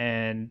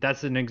 and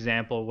that's an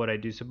example of what I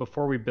do. So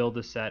before we build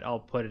the set, I'll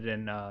put it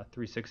in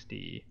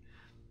 360.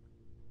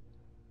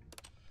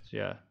 So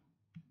yeah.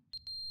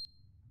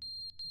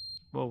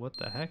 Whoa, what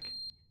the heck?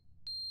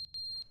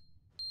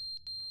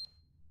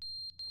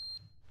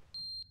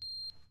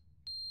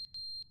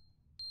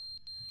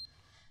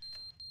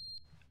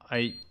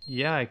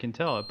 Yeah, I can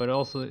tell it, but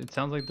also it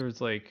sounds like there's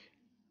like.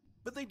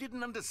 But they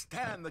didn't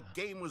understand the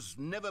game was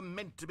never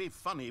meant to be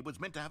funny. It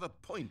was meant to have a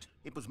point.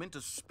 It was meant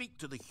to speak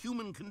to the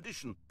human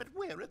condition. But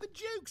where are the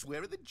jokes?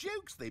 Where are the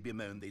jokes? They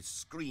bemoaned, they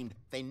screamed,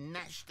 they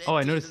gnashed their Oh,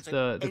 I teeth noticed and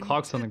the said,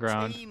 clock's on the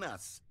ground. "Entertain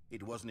us."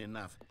 It wasn't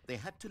enough. They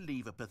had to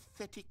leave a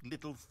pathetic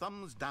little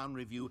thumbs down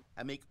review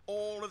and make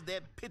all of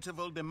their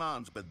pitiful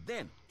demands. But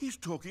then, he's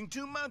talking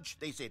too much,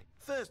 they said.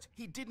 First,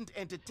 he didn't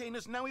entertain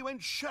us, now he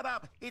won't shut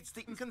up. It's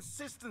the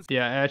inconsistency.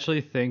 Yeah, I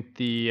actually think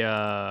the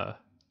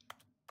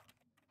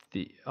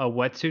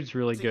wetsuit's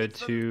really good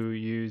to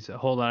use.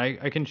 Hold on,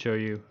 I can show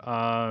you.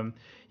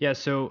 Yeah,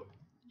 so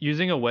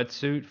using a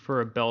wetsuit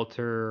for a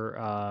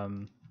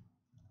belter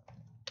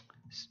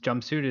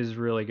jumpsuit is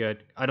really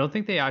good. I don't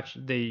think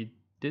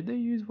did they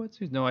use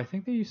wetsuits? No, I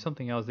think they used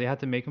something else. They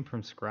had to make them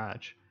from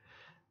scratch.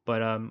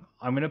 But I'm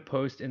gonna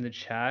post in the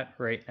chat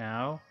right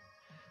now.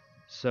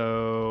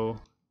 So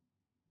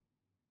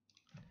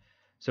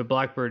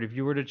Blackbird, if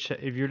you were to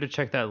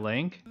check that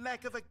link,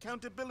 Lack of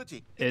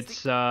accountability.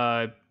 it's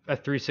a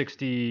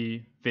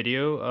 360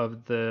 video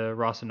of the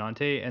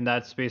Rocinante, and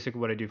that's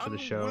basically what I do for the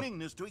show.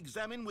 Unwillingness to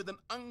examine with an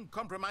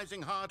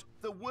uncompromising heart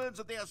the words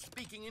that they are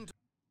speaking into.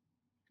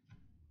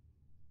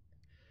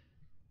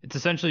 It's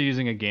essentially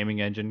using a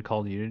gaming engine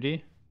called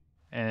Unity,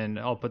 and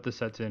I'll put the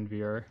sets in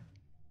VR.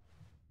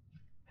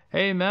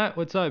 Hey Matt,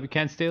 what's up? You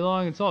can't stay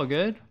long, it's all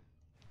good.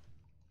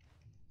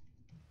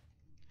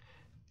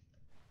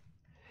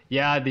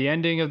 Yeah, the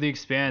ending of The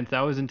Expanse,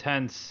 that was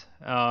intense.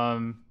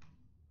 I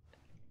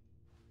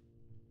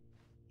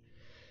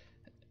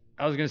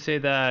was gonna say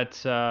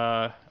that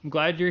I'm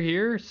glad you're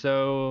here.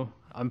 So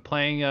I'm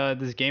playing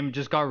this game. It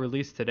just got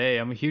released today.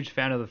 I'm a huge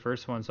fan of the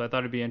first one, so I thought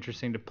it'd be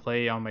interesting to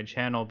play on my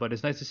channel. But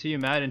it's nice to see you,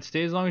 Matt, and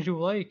stay as long as you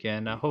like,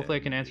 and hopefully I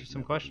can answer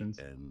some questions.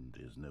 End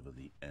is never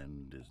the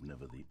end, is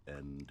never the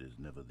end, is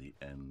never the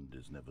end,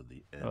 is never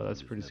the end. Oh,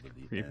 that's pretty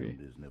creepy.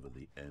 Is never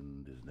the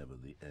end, is never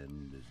the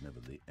end, is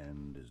never the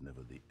end, is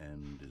never the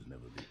end, is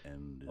never the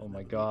end. Oh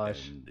my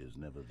gosh. Is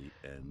never the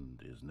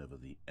end, is never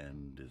the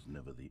end, is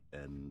never the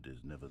end,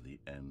 is never the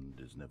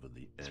end, is never the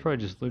end. This probably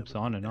just loops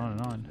on and on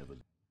and on.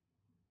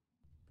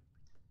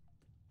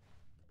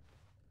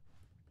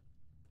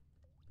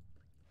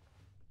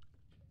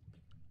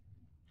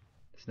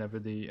 It's never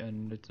the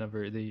end. It's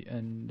never the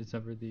end. It's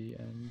never the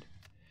end.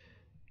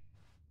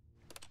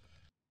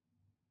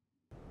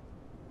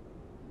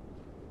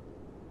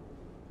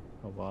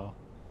 Oh wow.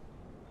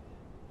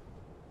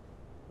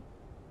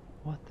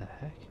 What the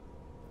heck?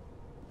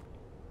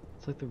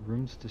 It's like the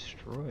room's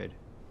destroyed.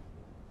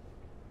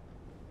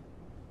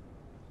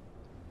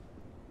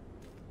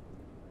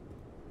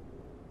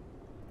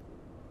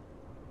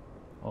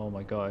 Oh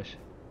my gosh.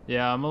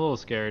 Yeah, I'm a little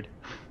scared.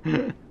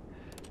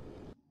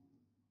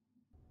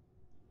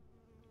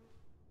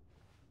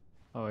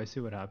 Oh, I see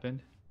what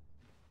happened.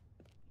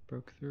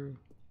 Broke through.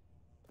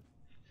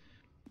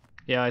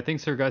 Yeah, I think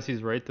Sir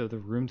Gussie's right though. The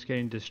room's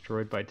getting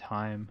destroyed by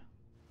time.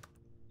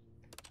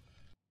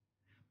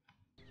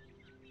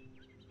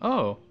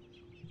 Oh,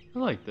 I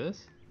like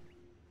this.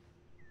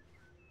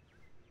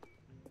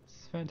 This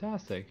is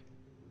fantastic.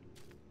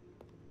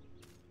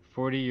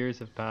 40 years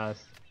have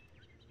passed.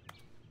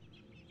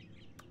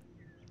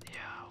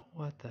 Yeah,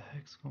 what the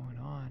heck's going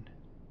on?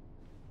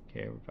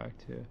 Okay, we're back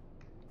to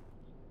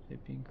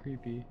it being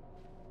creepy.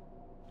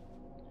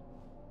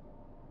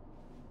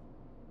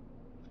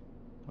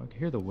 I can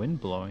hear the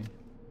wind blowing.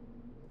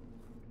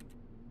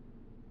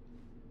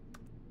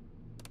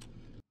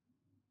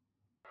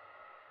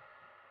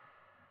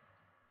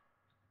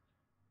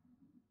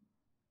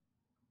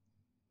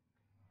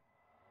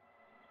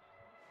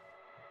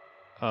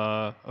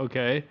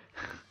 Okay.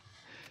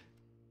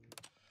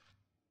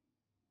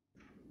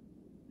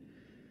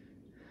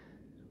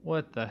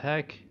 What the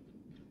heck?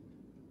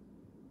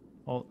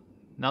 Oh,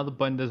 now the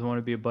button doesn't want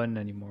to be a button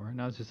anymore.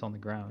 Now it's just on the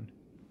ground.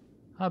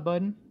 Hi,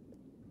 button.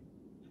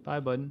 Bye,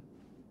 button.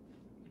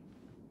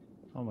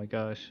 Oh my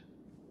gosh.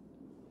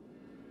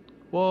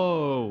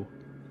 Whoa!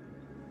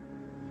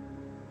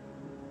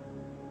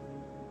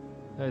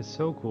 That is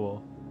so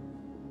cool.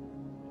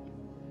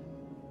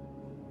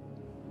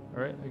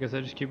 Alright, I guess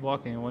I just keep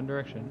walking in one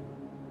direction.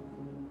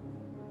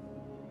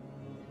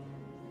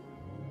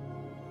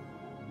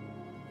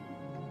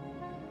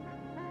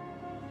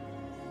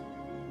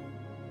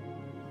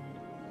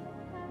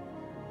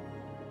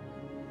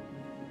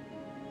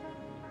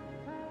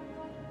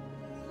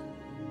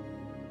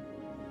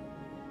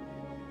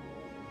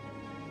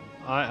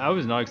 I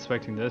was not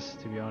expecting this,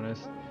 to be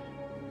honest.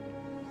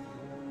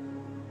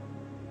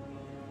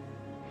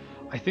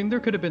 I think there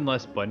could have been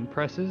less button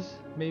presses,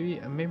 maybe.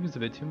 Maybe it was a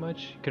bit too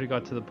much. Could have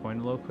got to the point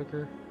a little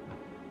quicker.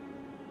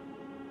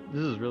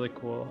 This is really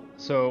cool.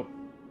 So,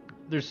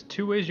 there's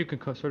two ways you can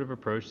sort of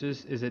approach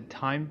this. Is it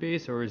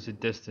time-based or is it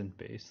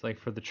distance-based? Like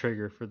for the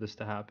trigger for this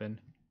to happen.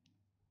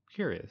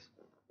 Curious.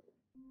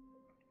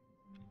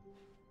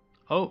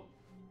 Oh.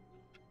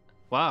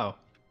 Wow.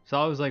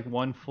 So that was like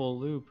one full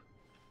loop.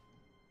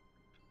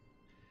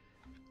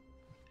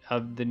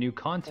 Of the new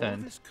content. All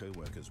of his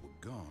co-workers were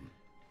gone.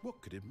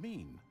 What could it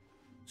mean?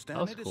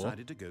 Stanley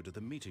decided to go to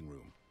the meeting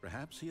room.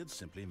 Perhaps he had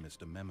simply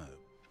missed a memo.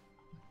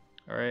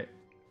 Alright.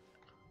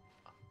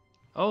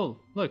 Oh,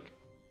 look.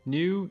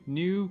 New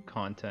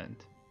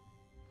content.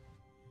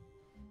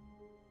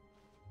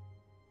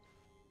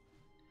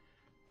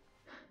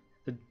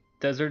 The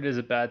desert is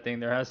a bad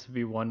thing. There has to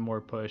be one more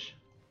push.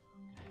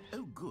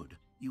 Oh good.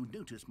 You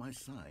noticed my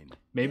sign.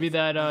 Maybe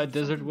yes, that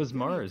desert was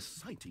Mars.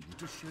 Exciting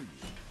to show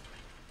you.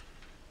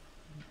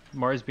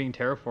 Mars being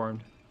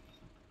terraformed.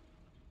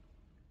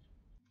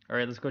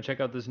 Alright, let's go check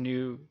out this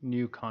new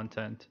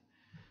content.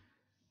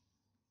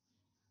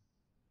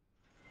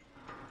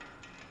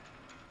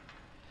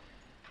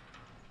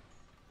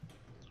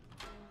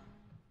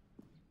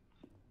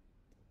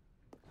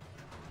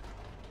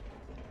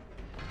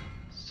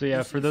 So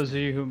yeah, for those of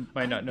you who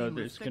might not know,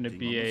 there's going to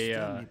be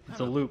it's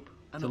a loop.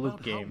 It's a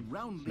loop game.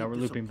 Now we're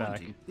looping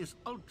back. This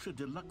ultra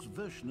deluxe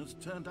version has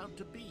turned out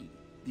to be.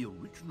 The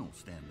original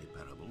Stanley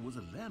Parable was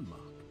a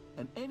landmark,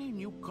 and any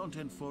new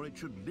content for it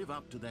should live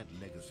up to that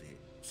legacy.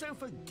 So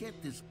forget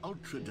this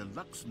ultra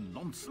deluxe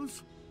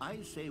nonsense.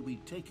 I say we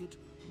take it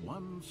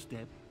one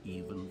step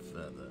even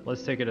further.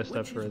 Let's take it a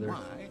step further. Which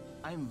is why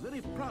I'm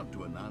very proud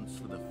to announce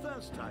for the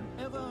first time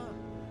ever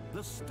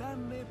the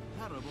Stanley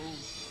Parable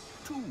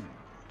 2.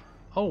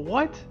 Oh,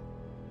 what?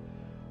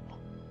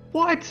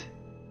 What?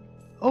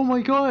 Oh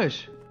my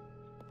gosh.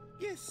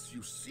 Yes,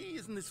 you see,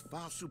 isn't this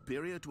far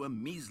superior to a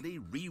measly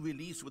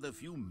re-release with a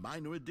few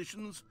minor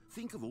additions?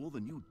 Think of all the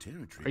new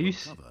territory. Are you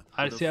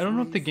I don't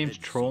know if the game's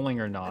trolling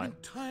or not. An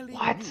entirely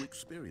new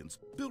experience,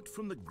 built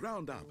from the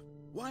ground up.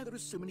 Why, there are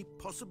so many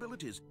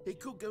possibilities. It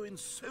could go in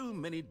so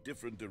many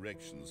different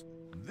directions.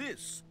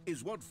 This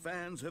is what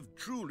fans have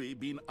truly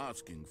been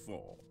asking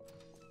for.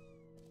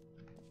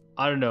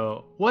 I don't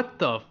know. What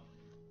the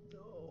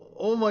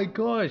Oh my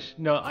gosh.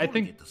 No, I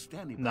think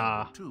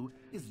nah. 2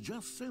 is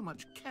just so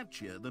much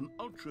catchier than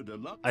Ultra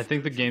Deluxe. I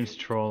think the game's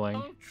trolling.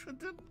 Ultra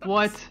Deluxe?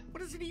 What?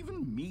 What does it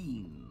even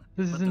mean?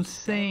 This is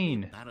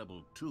insane.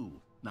 Parable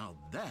 2. Now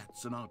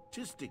that's an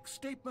artistic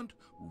statement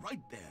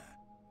right there.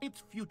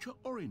 It's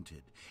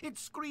future-oriented. It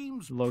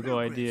screams Logo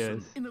progress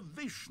ideas. and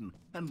innovation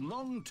and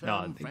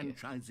long-term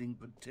franchising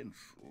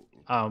potential.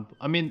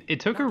 I mean, it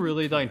took Now, a to be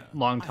really clear,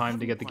 long I time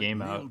to haven't get the quite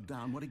game out. nailed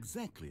down what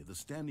exactly the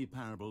Stanley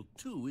Parable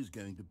 2 is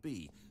going to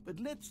be, but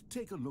let's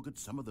take a look at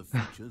some of the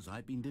features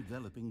I've been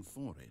developing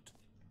for it.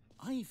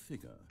 I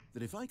figure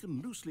that if I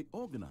can loosely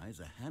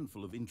organize a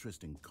handful of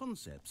interesting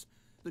concepts,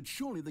 that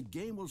surely the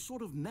game will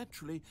sort of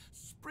naturally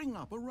spring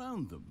up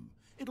around them.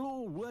 It'll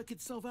all work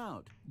itself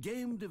out.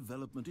 Game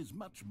development is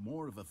much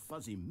more of a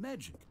fuzzy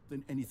magic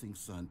than anything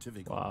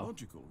scientific or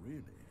logical,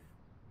 really.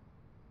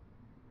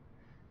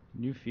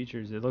 New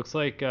features. It looks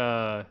like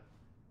the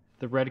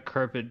red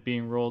carpet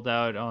being rolled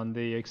out on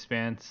the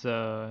Expanse,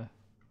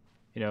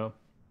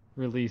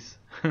 release.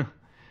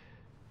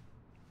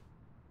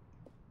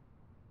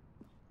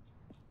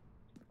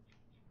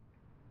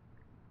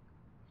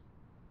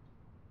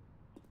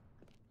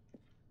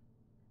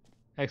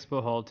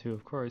 Expo Hall 2,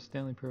 of course.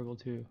 Stanley Parable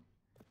 2.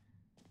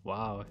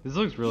 Wow, this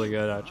looks really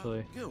good,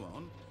 actually. Go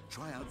on,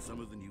 try out some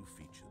of the new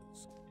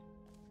features.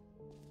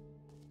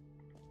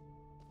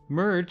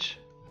 Merch?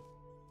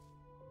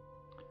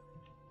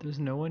 There's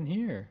no one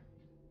here.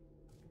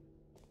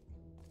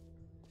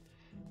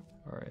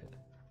 Alright.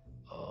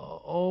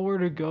 Oh, where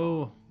to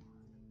go?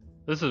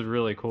 This is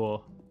really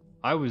cool.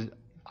 I was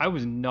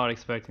not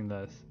expecting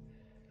this.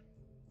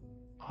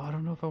 Oh, I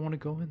don't know if I want to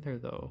go in there,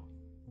 though.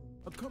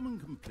 A common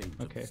complaint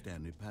of the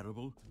Stanley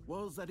Parable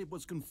was that it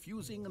was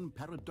confusing and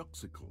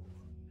paradoxical,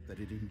 that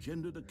it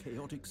engendered a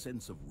chaotic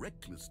sense of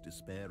reckless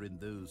despair in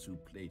those who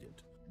played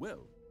it.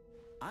 Well,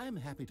 I'm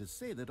happy to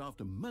say that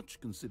after much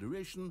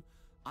consideration,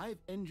 I've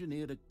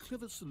engineered a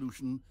clever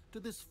solution to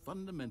this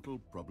fundamental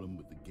problem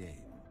with the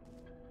game.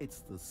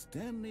 It's the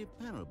Stanley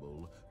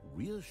Parable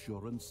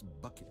Reassurance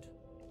Bucket.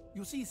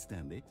 You see,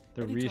 Stanley,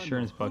 the anytime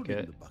reassurance you're holding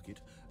bucket. the bucket,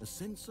 a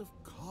sense of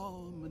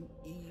calm and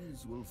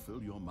ease will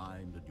fill your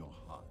mind and your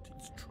heart.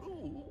 It's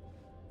true.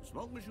 As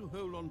long as you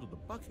hold on to the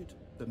bucket,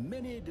 the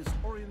many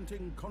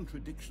disorienting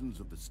contradictions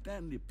of the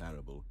Stanley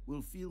Parable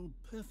will feel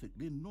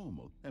perfectly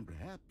normal and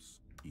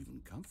perhaps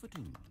even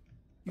comforting.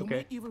 You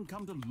may even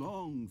come to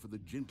long for the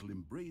gentle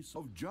embrace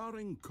of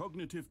jarring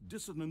cognitive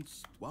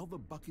dissonance while the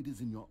bucket is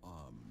in your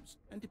arms.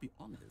 And to be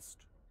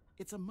honest,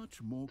 it's a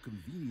much more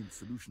convenient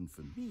solution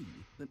for me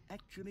than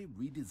actually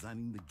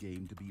redesigning the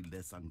game to be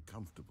less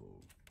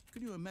uncomfortable.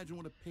 Can you imagine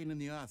what a pain in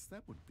the ass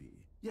that would be?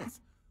 Yes,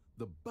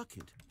 the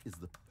bucket is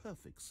the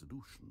perfect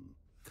solution.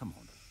 Come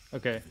on.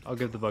 Okay, I'll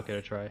give the bucket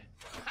a try.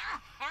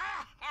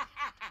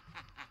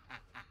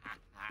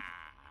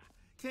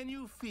 Can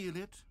you feel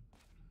it?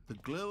 The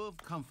glow of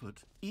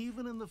comfort,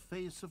 even in the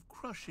face of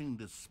crushing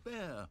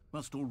despair,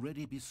 must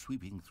already be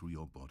sweeping through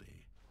your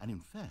body. And in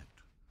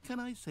fact, can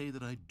I say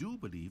that I do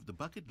believe the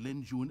bucket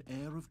lends you an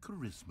air of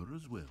charisma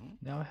as well?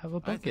 Now I have a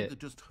I think bucket. that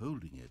just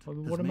holding it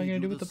What am I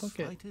going to do with the the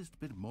bucket? slightest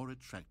bit more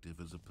attractive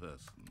as a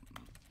person.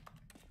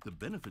 The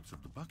benefits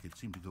of the bucket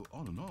seem to go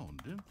on and on,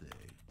 don't they?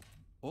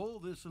 All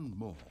this and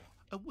more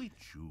await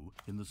you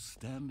in the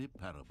Stanley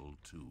Parable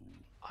 2.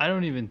 I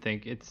don't even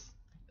think it's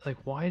like,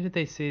 why did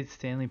they say it's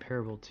Stanley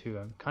Parable 2?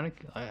 I'm kind of,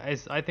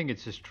 I think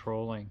it's just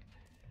trolling.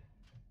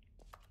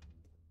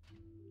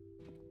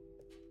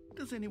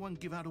 Does anyone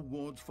give out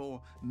awards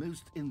for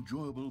most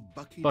enjoyable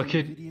bucket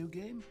Bucket. in a video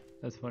game?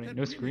 That's funny. That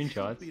No really should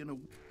screenshots. be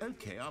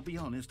Okay, I'll be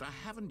honest, I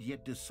haven't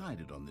yet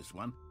decided on this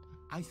one.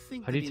 I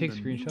think How do that you take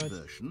in the new screenshots?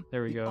 version,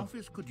 There we the go.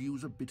 office could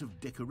use a bit of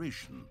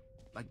decoration,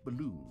 like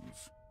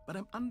balloons. But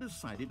I'm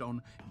undecided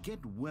on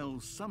Get Well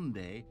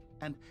Someday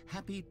and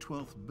Happy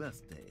 12th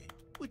Birthday.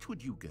 Which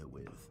would you go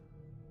with?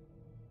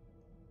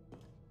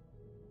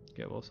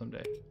 Get well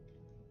someday.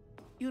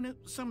 You know,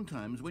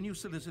 sometimes when you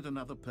solicit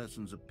another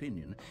person's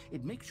opinion,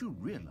 it makes you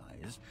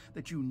realize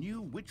that you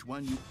knew which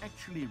one you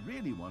actually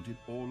really wanted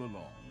all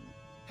along.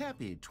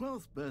 Happy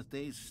 12th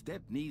birthday,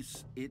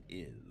 step-niece, it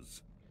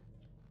is.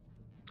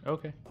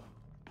 Okay.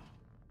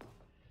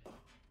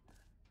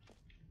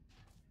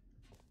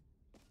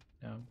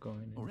 Now I'm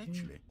going in Or here.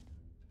 actually,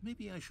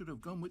 maybe I should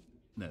have gone with...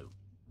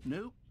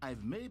 No,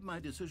 I've made my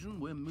decision,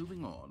 we're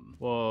moving on.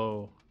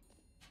 Whoa.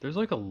 There's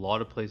like a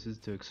lot of places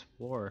to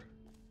explore.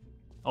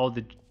 Oh,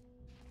 the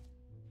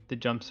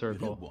jump You know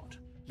circle. what?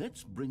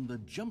 Let's bring the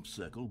jump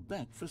circle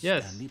back for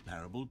Yes, Stanley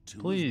Parable 2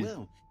 please. as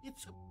well.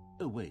 It's a...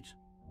 Oh, wait.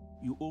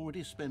 You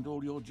already spent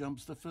all your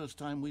jumps the first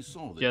time we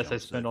saw the Yes, jump I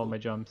spent all circle. my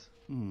jumps.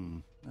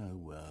 Oh,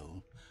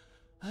 well.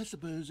 I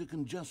suppose it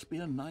can just be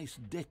a nice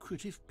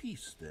decorative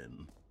piece,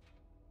 then.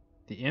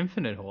 The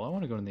infinite hole. I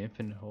want to go in the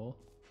infinite hole.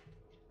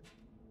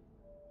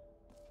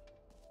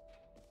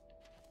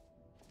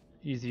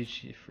 Easy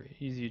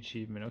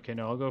achievement. Okay,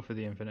 no, I'll go for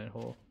the infinite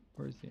hole.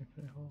 Where's the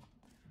infinite hole?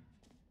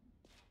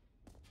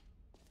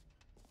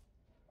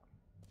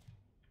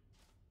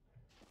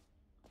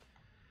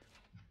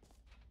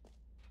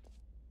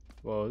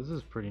 Whoa, this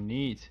is pretty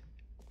neat.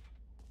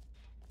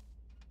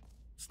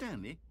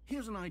 Stanley,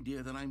 here's an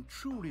idea that I'm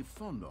truly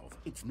fond of.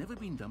 It's never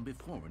been done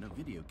before in a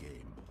video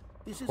game.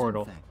 This is,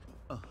 Portal. in fact,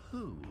 a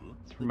hole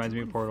This reminds that me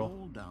you of can Portal.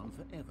 fall down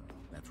forever.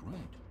 That's right.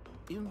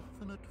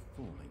 Infinite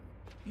falling.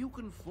 You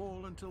can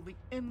fall until the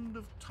end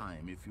of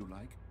time if you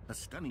like. A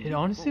stunning It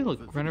honestly fall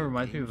for kind of video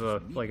reminds me games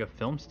of is like a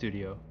film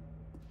studio.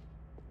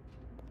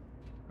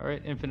 All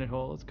right, infinite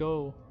hole, let's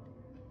go.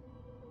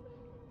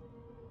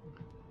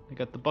 I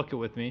got the bucket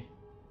with me.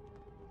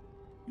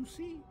 You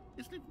see,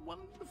 isn't it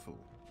wonderful?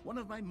 One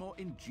of my more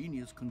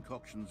ingenious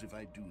concoctions, if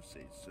I do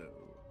say so.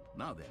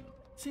 Now then,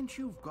 since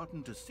you've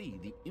gotten to see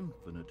the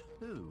infinite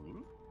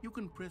hole, you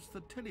can press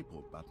the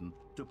teleport button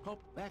to pop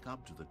back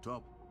up to the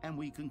top, and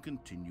we can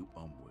continue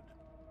onward.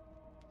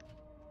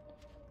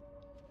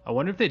 I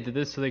wonder if they did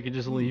this so they could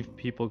just leave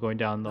people going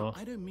down the Now,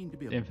 I don't mean to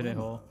be a infinite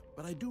bummer, hole.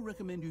 but I do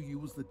recommend you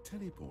use the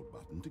teleport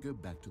button to go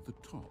back to the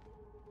top.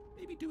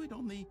 Maybe do it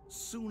on the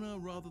sooner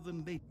rather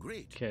than late.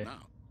 Great. Okay.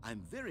 Now, I'm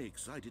very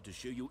excited to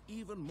show you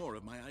even more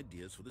of my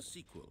ideas for the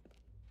sequel.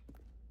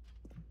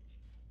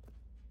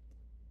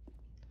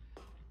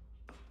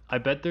 I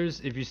bet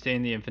there's, if you stay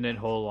in the infinite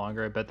hole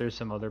longer, I bet there's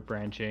some other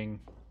branching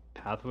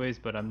pathways,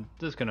 but I'm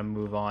just gonna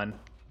move on.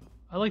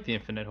 I like the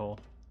infinite hole.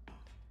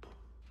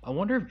 I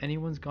wonder if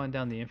anyone's gone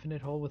down the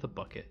infinite hole with a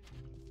bucket.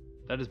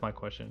 That is my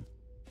question.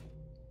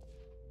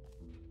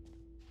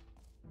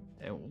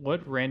 And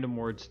what random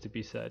words to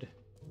be said?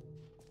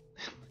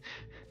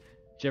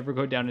 Did you ever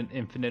go down an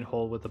infinite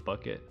hole with a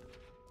bucket?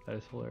 That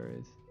is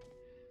hilarious.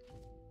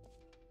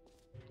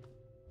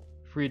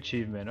 Free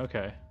achievement,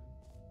 okay.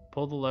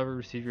 Pull the lever,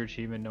 receive your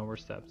achievement, no more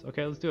steps.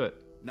 Okay, let's do it.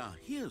 Now,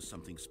 here's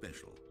something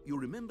special. You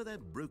remember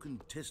that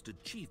broken test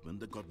achievement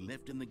that got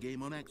left in the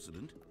game on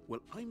accident?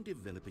 Well, I'm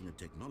developing a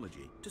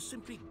technology to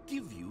simply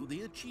give you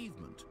the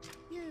achievement.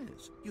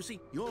 Yes. You see,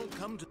 you'll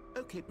come to...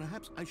 Okay,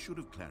 perhaps I should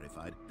have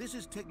clarified. This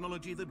is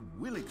technology that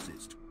will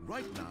exist.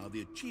 Right now,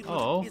 the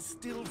achievement is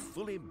still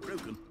fully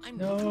broken. I'm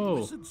not a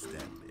wizard,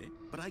 Stanley,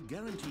 but I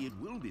guarantee it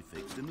will be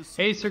fixed in the...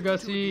 Hey, Sir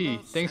Gussie!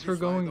 Thanks for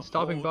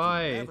stopping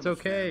by. It's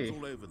okay.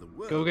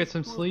 Go get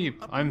some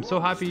sleep. I'm so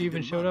happy you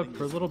even showed up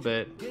for a little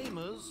bit.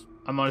 Gamers...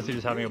 I'm honestly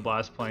just having a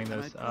blast playing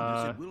this.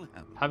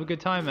 Have a good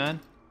time,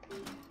 man.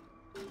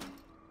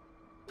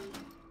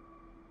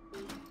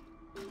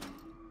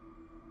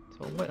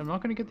 So what? I'm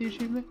not gonna get the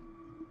achievement?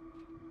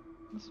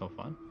 That's no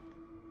fun.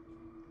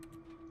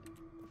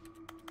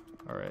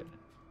 Alright.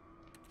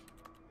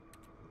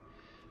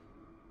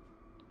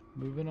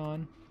 Moving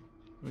on.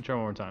 Let me try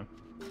one more time.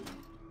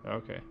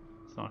 Okay.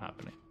 It's not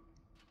happening.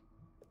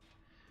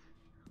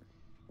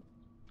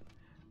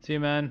 See you,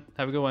 man.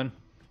 Have a good one.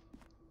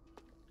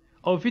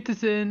 Auf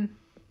Wiedersehen.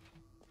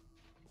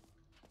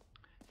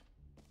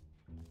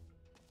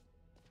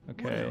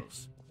 Okay. What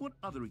else? What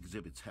other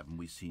exhibits haven't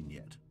we seen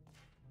yet?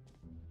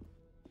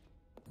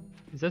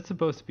 Is that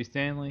supposed to be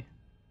Stanley?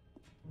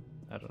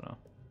 I don't know.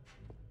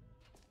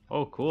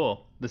 Oh,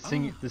 cool. The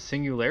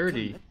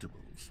singularity.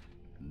 Collectibles.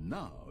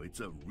 Now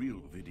it's a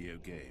real video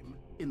game.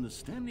 In the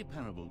Stanley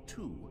Parable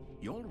 2,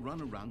 you'll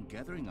run around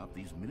gathering up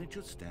these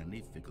miniature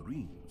Stanley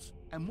figurines.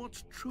 And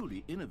what's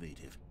truly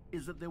innovative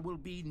is that there will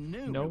be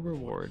no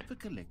reward for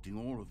collecting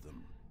all of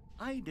them.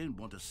 I don't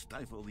want to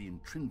stifle the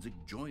intrinsic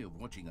joy of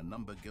watching a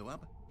number go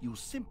up. You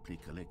simply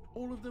collect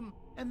all of them,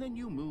 and then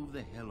you move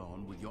the hell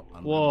on with your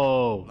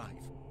unremarkable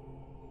life.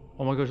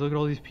 Oh my gosh, look at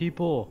all these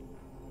people.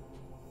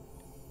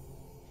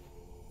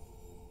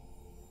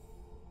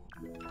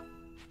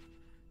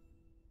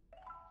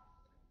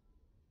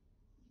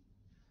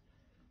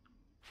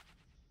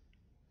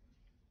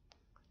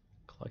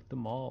 Collect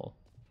them all.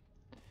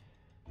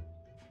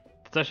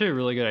 It's actually a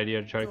really good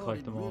idea to try to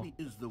collect them all. It really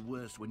is the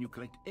worst when you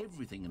collect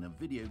everything in a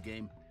video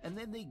game and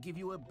then they give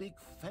you a big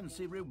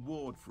fancy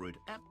reward for it.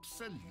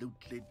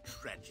 Absolutely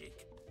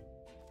tragic.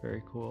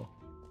 Very cool.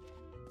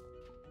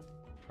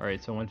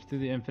 Alright, so I went through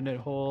the infinite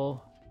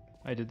hole.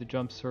 I did the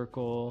jump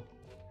circle.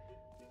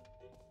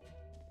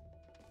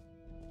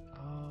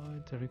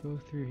 Did I go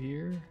through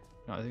here?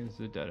 No, I think this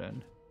is a dead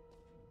end.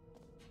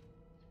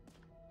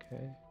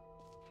 Okay.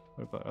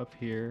 What about up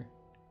here?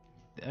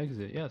 The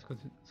exit. Yeah,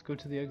 let's go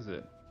to the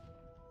exit.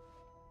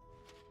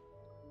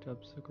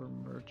 Jump circle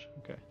merch.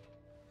 Okay.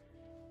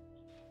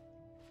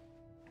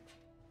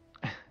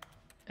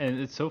 And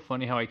it's so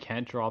funny how I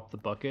can't drop the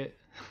bucket.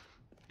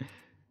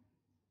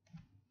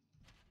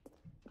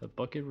 The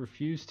bucket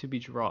refused to be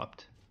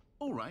dropped.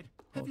 All right.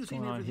 Have you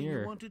seen everything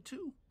you wanted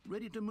to?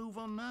 Ready to move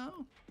on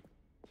now?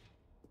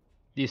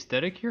 The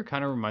aesthetic here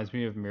kind of reminds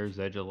me of Mirror's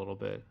Edge a little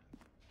bit.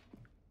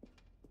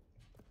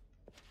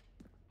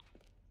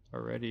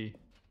 Already.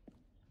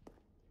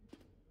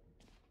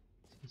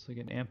 So it's like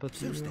an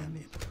amphitheater. So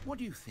Stanley, what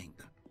do you think?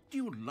 Do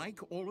you like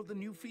all of the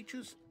new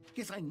features?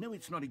 Yes, I know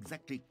it's not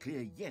exactly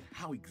clear yet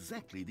how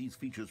exactly these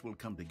features will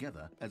come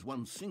together as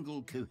one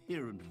single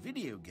coherent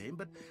video game,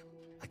 but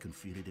I can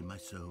feel it in my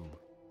soul.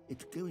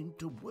 It's going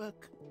to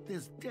work.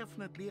 There's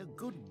definitely a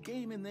good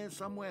game in there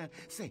somewhere.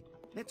 Say,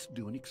 let's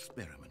do an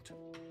experiment.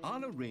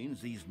 I'll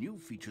arrange these new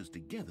features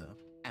together,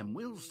 and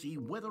we'll see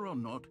whether or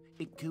not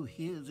it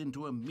coheres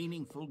into a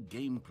meaningful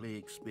gameplay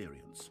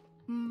experience.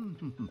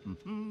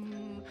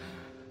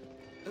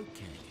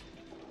 Okay.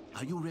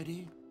 Are you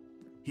ready?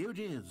 Here it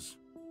is.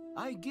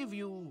 I give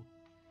you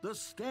the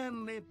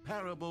Stanley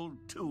Parable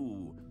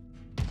 2.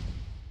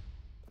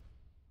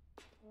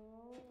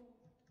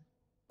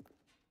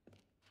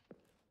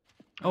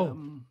 Oh,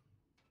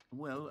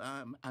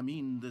 I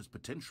mean, there's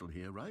potential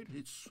here, right?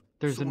 It's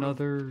there's sort of-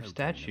 another okay,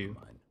 statue.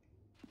 never mind.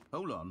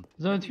 Hold on.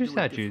 No, let it's me two do a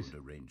statues.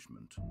 different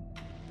arrangement.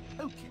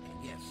 Okay,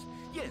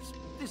 yes,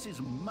 this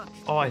is much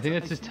Oh, I think better.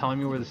 that's just telling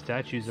me where the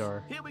statues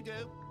are. Here we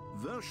go.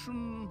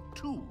 Version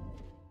 2.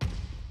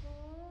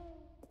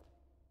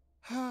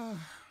 Who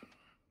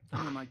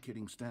am I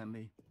kidding,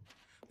 Stanley?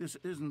 This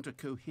isn't a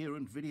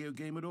coherent video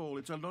game at all.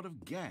 It's a lot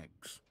of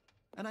gags.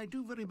 And I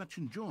do very much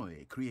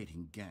enjoy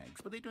creating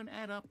gags, but they don't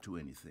add up to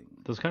anything.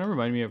 Those kind of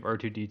remind me of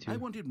R2-D2. I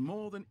wanted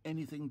more than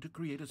anything to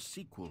create a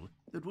sequel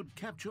that would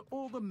capture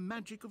all the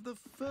magic of the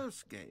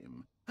first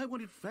game. I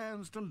wanted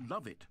fans to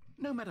love it.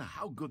 No matter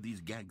how good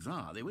these gags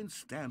are, they won't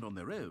stand on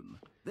their own.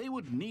 They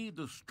would need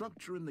the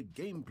structure and the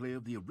gameplay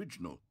of the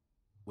original.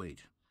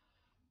 Wait,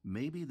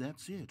 maybe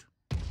that's it.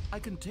 I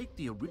can take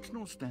the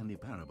original Stanley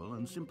Parable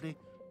and simply,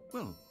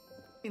 well,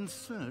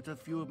 insert a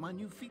few of my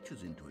new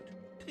features into it.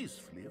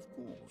 Tastefully, of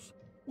course.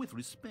 With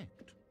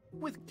respect.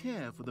 With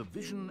care for the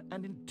vision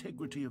and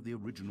integrity of the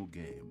original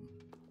game.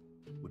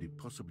 Would it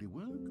possibly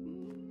work?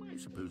 I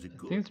suppose it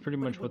could. I think it's pretty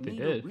much what they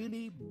did. A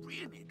really,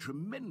 really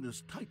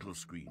tremendous title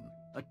screen.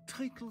 A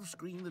title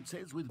screen that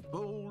says with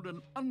bold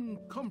and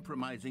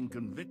uncompromising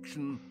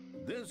conviction,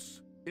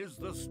 "This is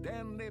the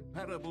Stanley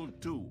Parable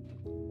 2.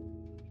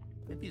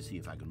 Let me see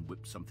if I can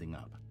whip something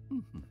up.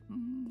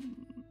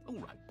 All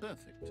right,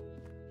 perfect.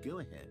 Go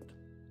ahead.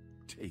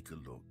 Take a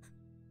look.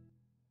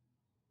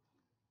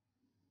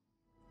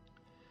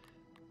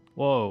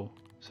 Whoa.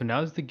 So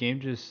now is the game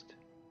just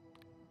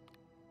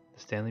the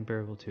Stanley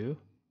Parable 2?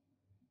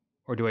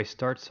 Or do I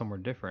start somewhere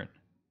different?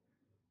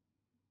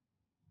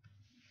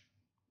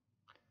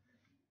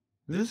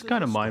 This is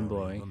kind of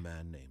mind-blowing. A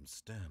man named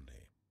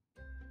Stanley.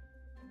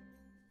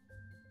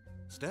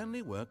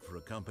 Stanley worked for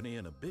a company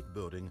in a big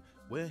building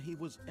where he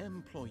was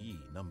employee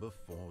number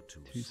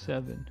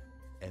 427.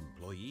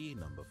 Employee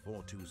number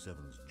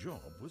 427's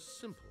job was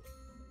simple.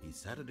 He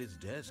sat at his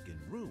desk in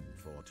room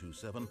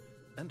 427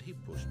 and he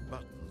pushed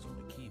buttons on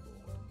a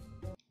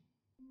keyboard.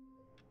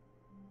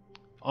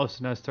 Oh,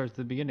 so now it starts at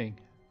the beginning.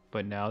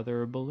 But now there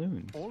are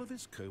balloons. All of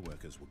his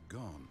co-workers were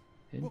gone.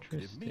 What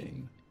could it mean?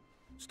 Interesting.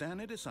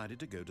 Stanley decided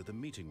to go to the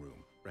meeting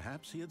room.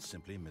 Perhaps he had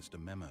simply missed a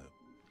memo.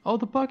 Oh,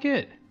 the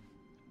bucket!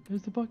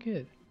 There's the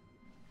bucket.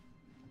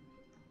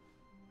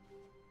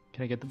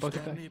 Can I get the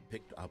bucket Stanley back?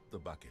 picked up the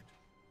bucket.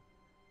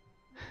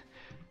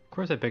 Of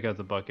course I pick up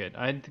the bucket.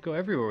 I had to go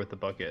everywhere with the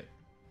bucket.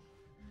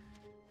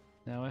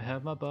 Now I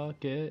have my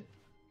bucket.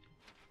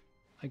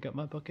 I got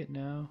my bucket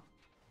now.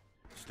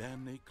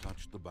 Stanley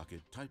clutched the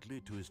bucket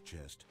tightly to his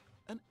chest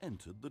and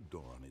entered the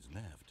door on his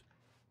left.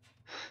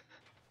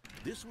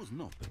 This was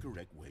not the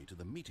correct way to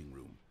the meeting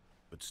room,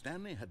 but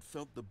Stanley had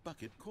felt the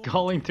bucket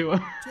Calling to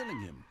him.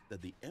 telling him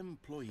that the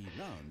employee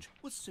lounge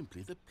was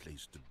simply the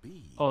place to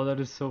be. Oh, that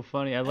is so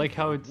funny. I like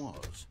how it's...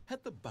 was.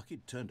 Had the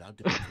bucket turned out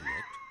to be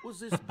correct, was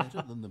this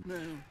better than the... No,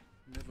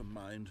 never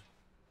mind.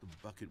 The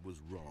bucket was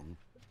wrong.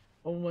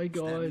 Oh my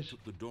Stanley gosh.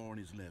 took the door on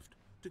his left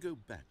to go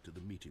back to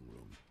the meeting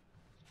room.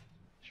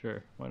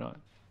 Sure, why not?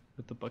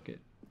 With the bucket.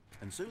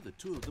 And so the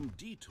two of them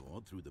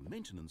detoured through the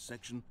maintenance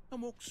section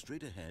and walked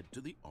straight ahead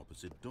to the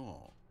opposite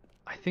door.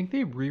 I think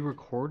they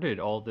re-recorded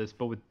all this,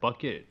 but with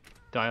bucket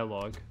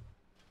dialogue.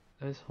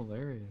 That is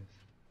hilarious.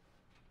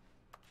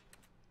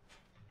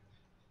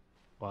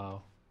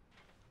 Wow.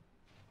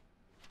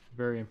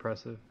 Very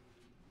impressive.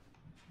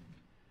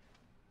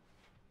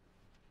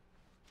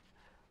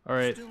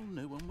 Alright. Still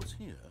no one was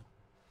here.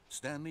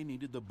 Stanley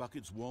needed the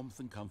bucket's warmth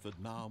and comfort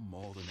now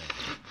more than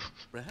ever.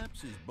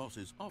 Perhaps his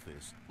boss's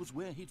office was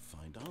where he'd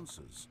find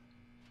answers.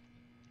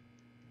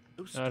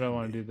 Oh, I don't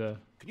want to do the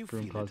Can you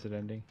broom feel closet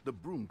ending. The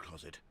broom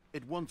closet.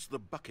 It wants the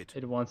bucket.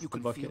 It wants you the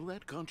can bucket. feel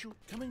that, can't you?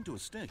 Coming to a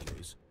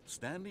staircase,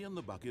 Stanley and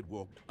the bucket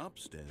walked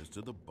upstairs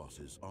to the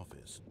boss's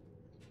office.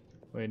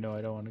 Wait, no,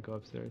 I don't want to go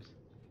upstairs.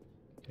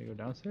 Can I go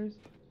downstairs?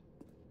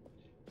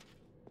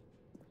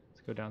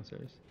 Let's go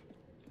downstairs.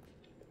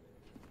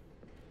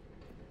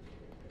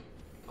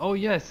 Oh,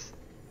 yes!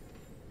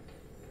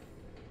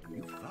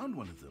 You found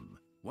one of them.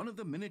 One of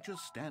the miniature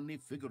Stanley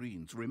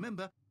figurines.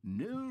 Remember,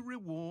 no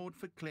reward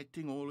for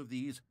collecting all of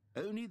these,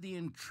 only the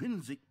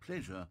intrinsic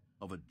pleasure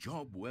of a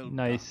job well done.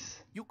 Nice.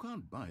 You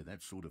can't buy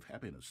that sort of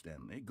happiness,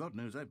 Stanley. God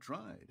knows I've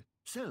tried.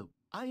 So,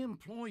 I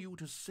implore you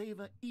to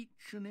savor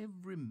each and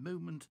every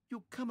moment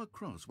you come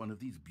across one of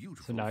these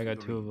beautiful So now I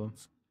got two of them.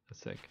 figurines.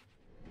 That's sick.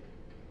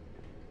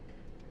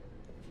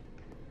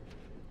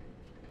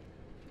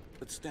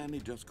 But Stanley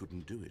just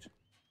couldn't do it.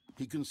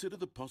 He considered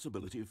the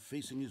possibility of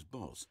facing his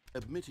boss,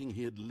 admitting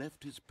he had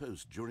left his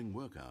post during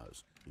work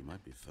hours. He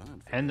might be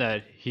fired for And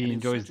that he in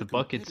enjoys such the a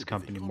buckets competitive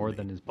company more economy,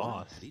 than his why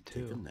boss, had he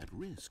too. taken that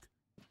risk?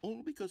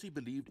 All because he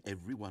believed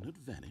everyone had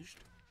vanished?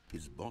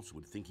 His boss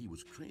would think he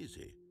was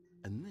crazy.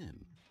 And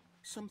then,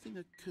 something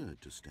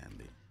occurred to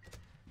Stanley.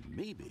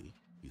 Maybe,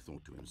 he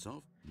thought to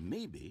himself,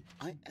 maybe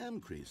I am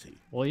crazy.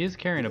 Well, he is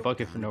carrying a He looked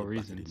bucket down for at no the bucket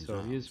reason, in his so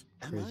he is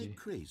arms. Am I crazy.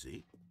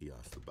 crazy? He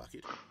asked the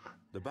bucket.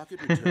 The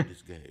bucket returned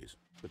his gaze,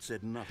 but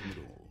said nothing at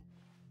all.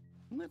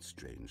 That's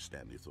strange,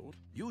 Stanley thought.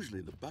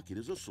 Usually the bucket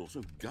is a source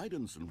of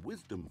guidance and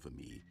wisdom for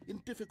me in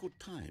difficult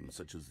times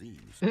such as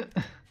these.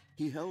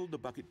 He held the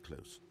bucket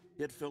close,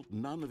 yet felt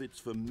none of its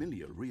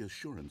familiar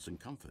reassurance and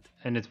comfort.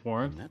 And it's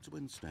warm. And that's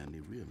when Stanley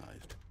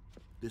realized,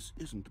 this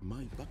isn't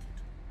my bucket.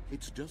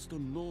 It's just a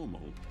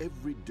normal,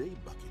 everyday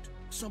bucket.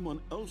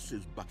 Someone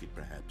else's bucket,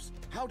 perhaps.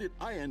 How did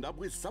I end up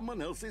with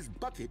someone else's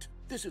bucket?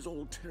 This is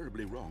all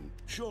terribly wrong.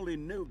 Surely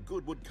no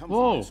good would come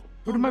from this.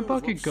 Where did my Who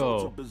knows bucket what go?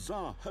 sorts of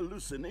bizarre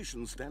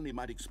hallucinations Stanley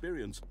might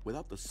experience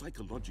without the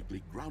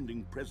psychologically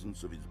grounding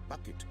presence of his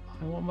bucket.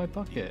 I want my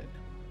bucket.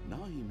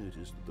 Now he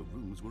noticed that the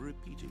rooms were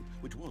repeating,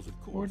 which was,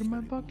 of course, Where did my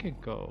very bucket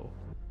odd. go?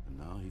 And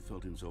now he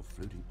felt himself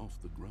floating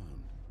off the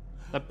ground.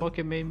 That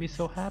bucket made me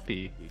so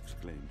happy. He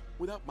exclaimed,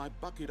 without my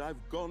bucket, I've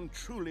gone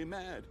truly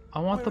mad. I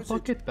want Where the is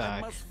bucket it? back.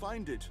 I must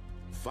find it.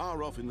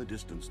 Far off in the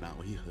distance now,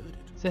 he heard it.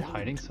 Is it calling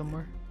hiding to him.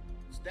 somewhere?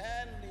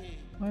 Stanley!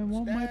 I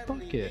want my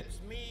Stanley, bucket. It's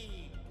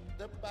me,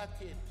 the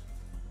bucket.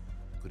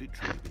 Could it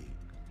truly be?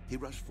 He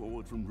rushed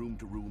forward from room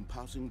to room,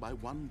 passing by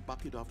one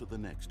bucket after the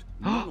next.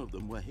 None of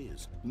them were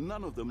his.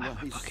 None of them were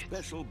his bucket.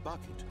 special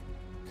bucket.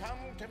 Come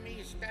to me,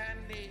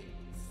 Stanley.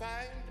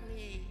 Find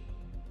me.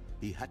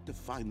 He had to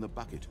find the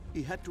bucket.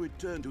 He had to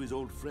return to his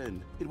old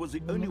friend. It was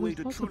the Well, only way there's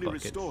to lots of truly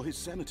buckets. restore his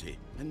sanity.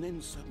 And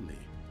then suddenly,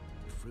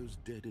 he froze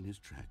dead in his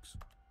tracks.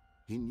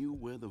 He knew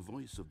where the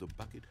voice of the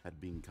bucket had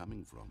been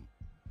coming from.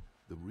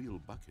 The real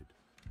bucket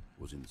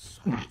was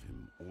inside of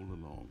him all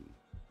along.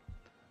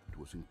 It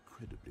was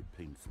incredibly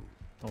painful.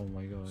 Oh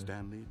my god.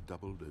 Stanley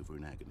doubled over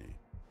in agony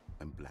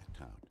and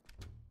blacked out.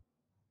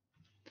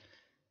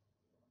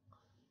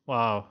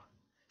 Wow.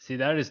 See,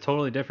 that is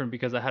totally different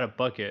because I had a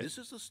bucket. This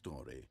is the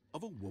story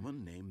of a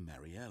woman named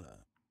Mariella.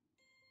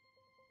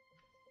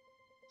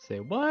 Say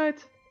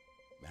what?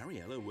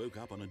 Mariella woke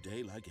up on a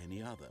day like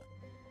any other.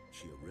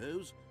 She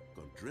arose,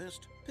 got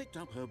dressed, picked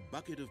up her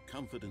bucket of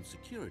comfort and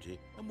security,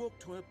 and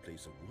walked to her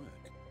place of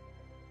work.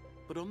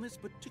 But on this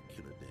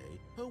particular day,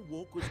 her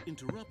walk was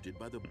interrupted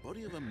by the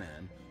body of a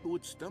man who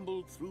had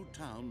stumbled through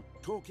town,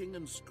 talking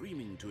and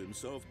screaming to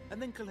himself,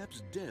 and then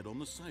collapsed dead on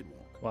the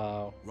sidewalk.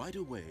 Wow. Right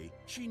away,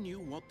 she knew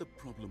what the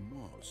problem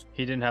was.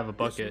 He didn't have a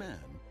bucket.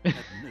 This man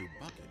had no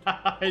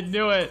bucket. I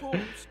knew it. Of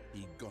course,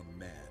 he'd gone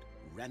mad,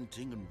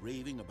 ranting and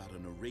raving about a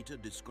narrator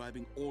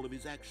describing all of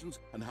his actions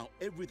and how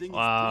everything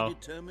Wow. is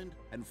predetermined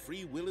and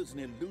free will is an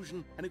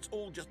illusion and it's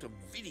all just a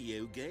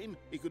video game.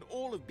 It could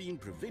all have been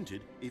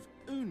prevented if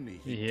only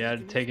He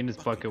had taken his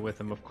bucket with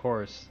him, of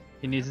course.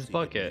 He needs his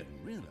Perhaps bucket. He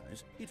didn't even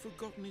realize he'd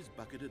forgotten his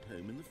bucket at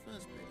home in the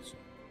first place.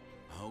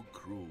 How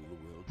cruel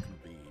the world can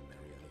be,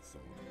 Mariella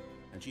thought,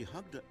 and she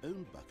hugged her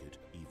own bucket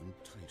even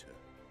tighter.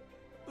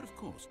 But of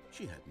course,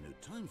 she had no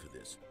time for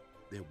this.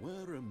 There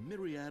were a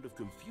myriad of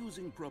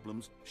confusing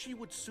problems she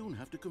would soon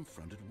have to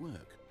confront at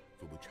work,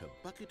 for which her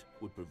bucket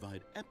would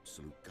provide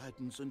absolute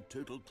guidance and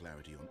total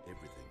clarity on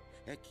everything.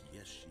 Heck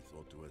yes, she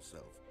thought to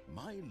herself,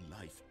 my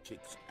life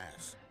kicks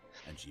ass.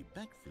 And she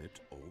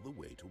backflipped all the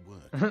way to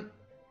work.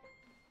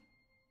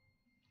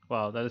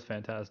 Wow, that is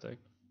fantastic.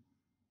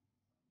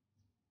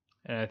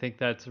 And I think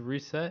that's a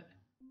reset.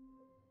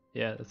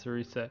 Yeah, that's a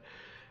reset.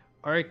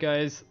 Alright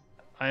guys,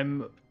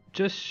 I'm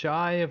just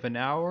shy of an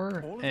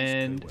hour All of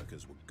and his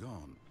co-workers were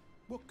gone.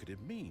 What could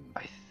it mean?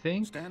 I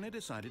think Stanley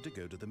decided to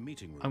go to the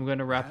meeting room. I'm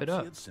gonna wrap it Perhaps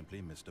up. He had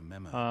simply missed a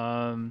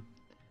memo.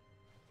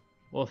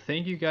 Well,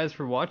 thank you guys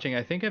for watching.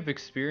 I think I've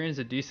experienced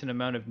a decent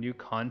amount of new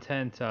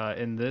content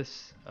in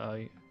this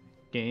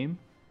game,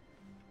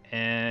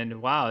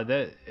 and wow,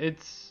 it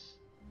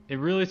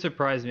really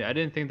surprised me. I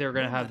didn't think they were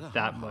gonna No matter have how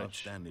that hard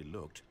much Stanley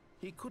looked,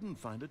 he couldn't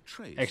find a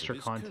trace extra of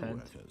his content.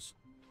 co-workers.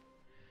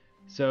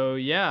 So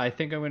yeah, I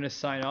think I'm gonna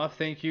sign off.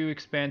 Thank you,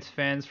 Expanse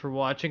fans, for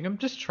watching. I'm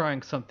just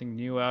trying something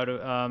new out.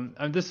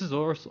 And this is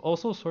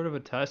also sort of a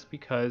test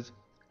because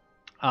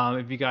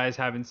if you guys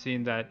haven't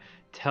seen that,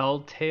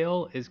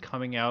 Telltale is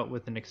coming out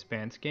with an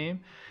Expanse game.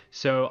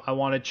 So I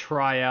want to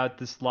try out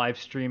this live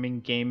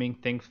streaming gaming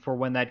thing for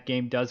when that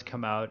game does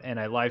come out and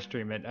I live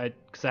stream it.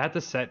 Because I had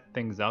to set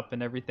things up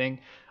and everything.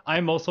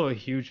 I'm also a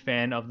huge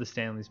fan of the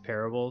Stanley's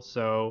Parable,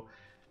 so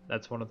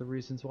that's one of the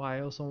reasons why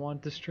I also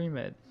wanted to stream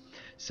it.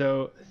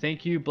 So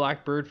thank you,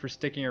 Blackbird, for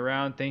sticking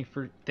around. Thank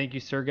you,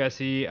 Sir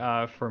Gussie,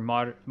 for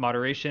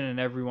moderation, and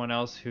everyone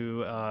else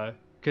who,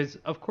 because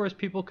of course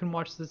people can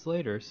watch this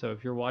later. So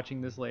if you're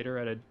watching this later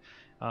at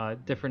a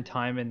different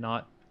time and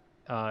not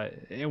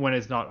when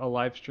it's not a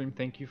live stream,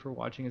 thank you for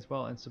watching as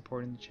well and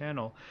supporting the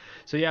channel.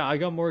 So yeah, I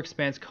got more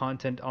Expanse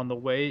content on the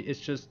way. It's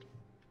just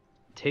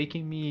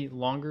taking me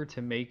longer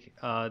to make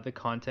the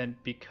content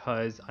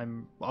because I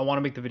want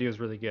to make the videos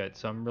really good,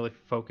 so I'm really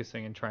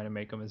focusing and trying to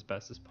make them as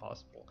best as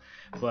possible.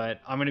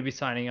 But I'm going to be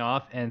signing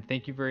off, and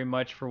thank you very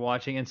much for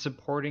watching and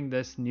supporting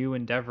this new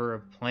endeavor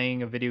of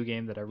playing a video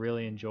game that I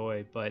really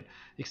enjoy. But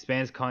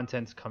Expanse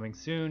content's coming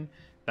soon,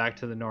 back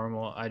to the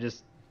normal. I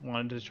just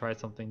wanted to try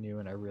something new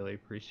and I really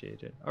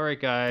appreciate it.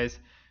 Alright guys,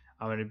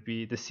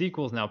 the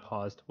sequel's now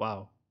paused.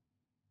 Wow,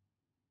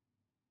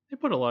 they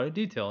put a lot of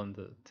detail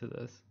into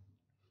this.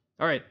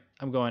 Alright,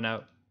 I'm going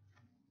out.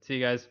 See you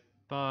guys.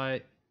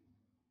 Bye.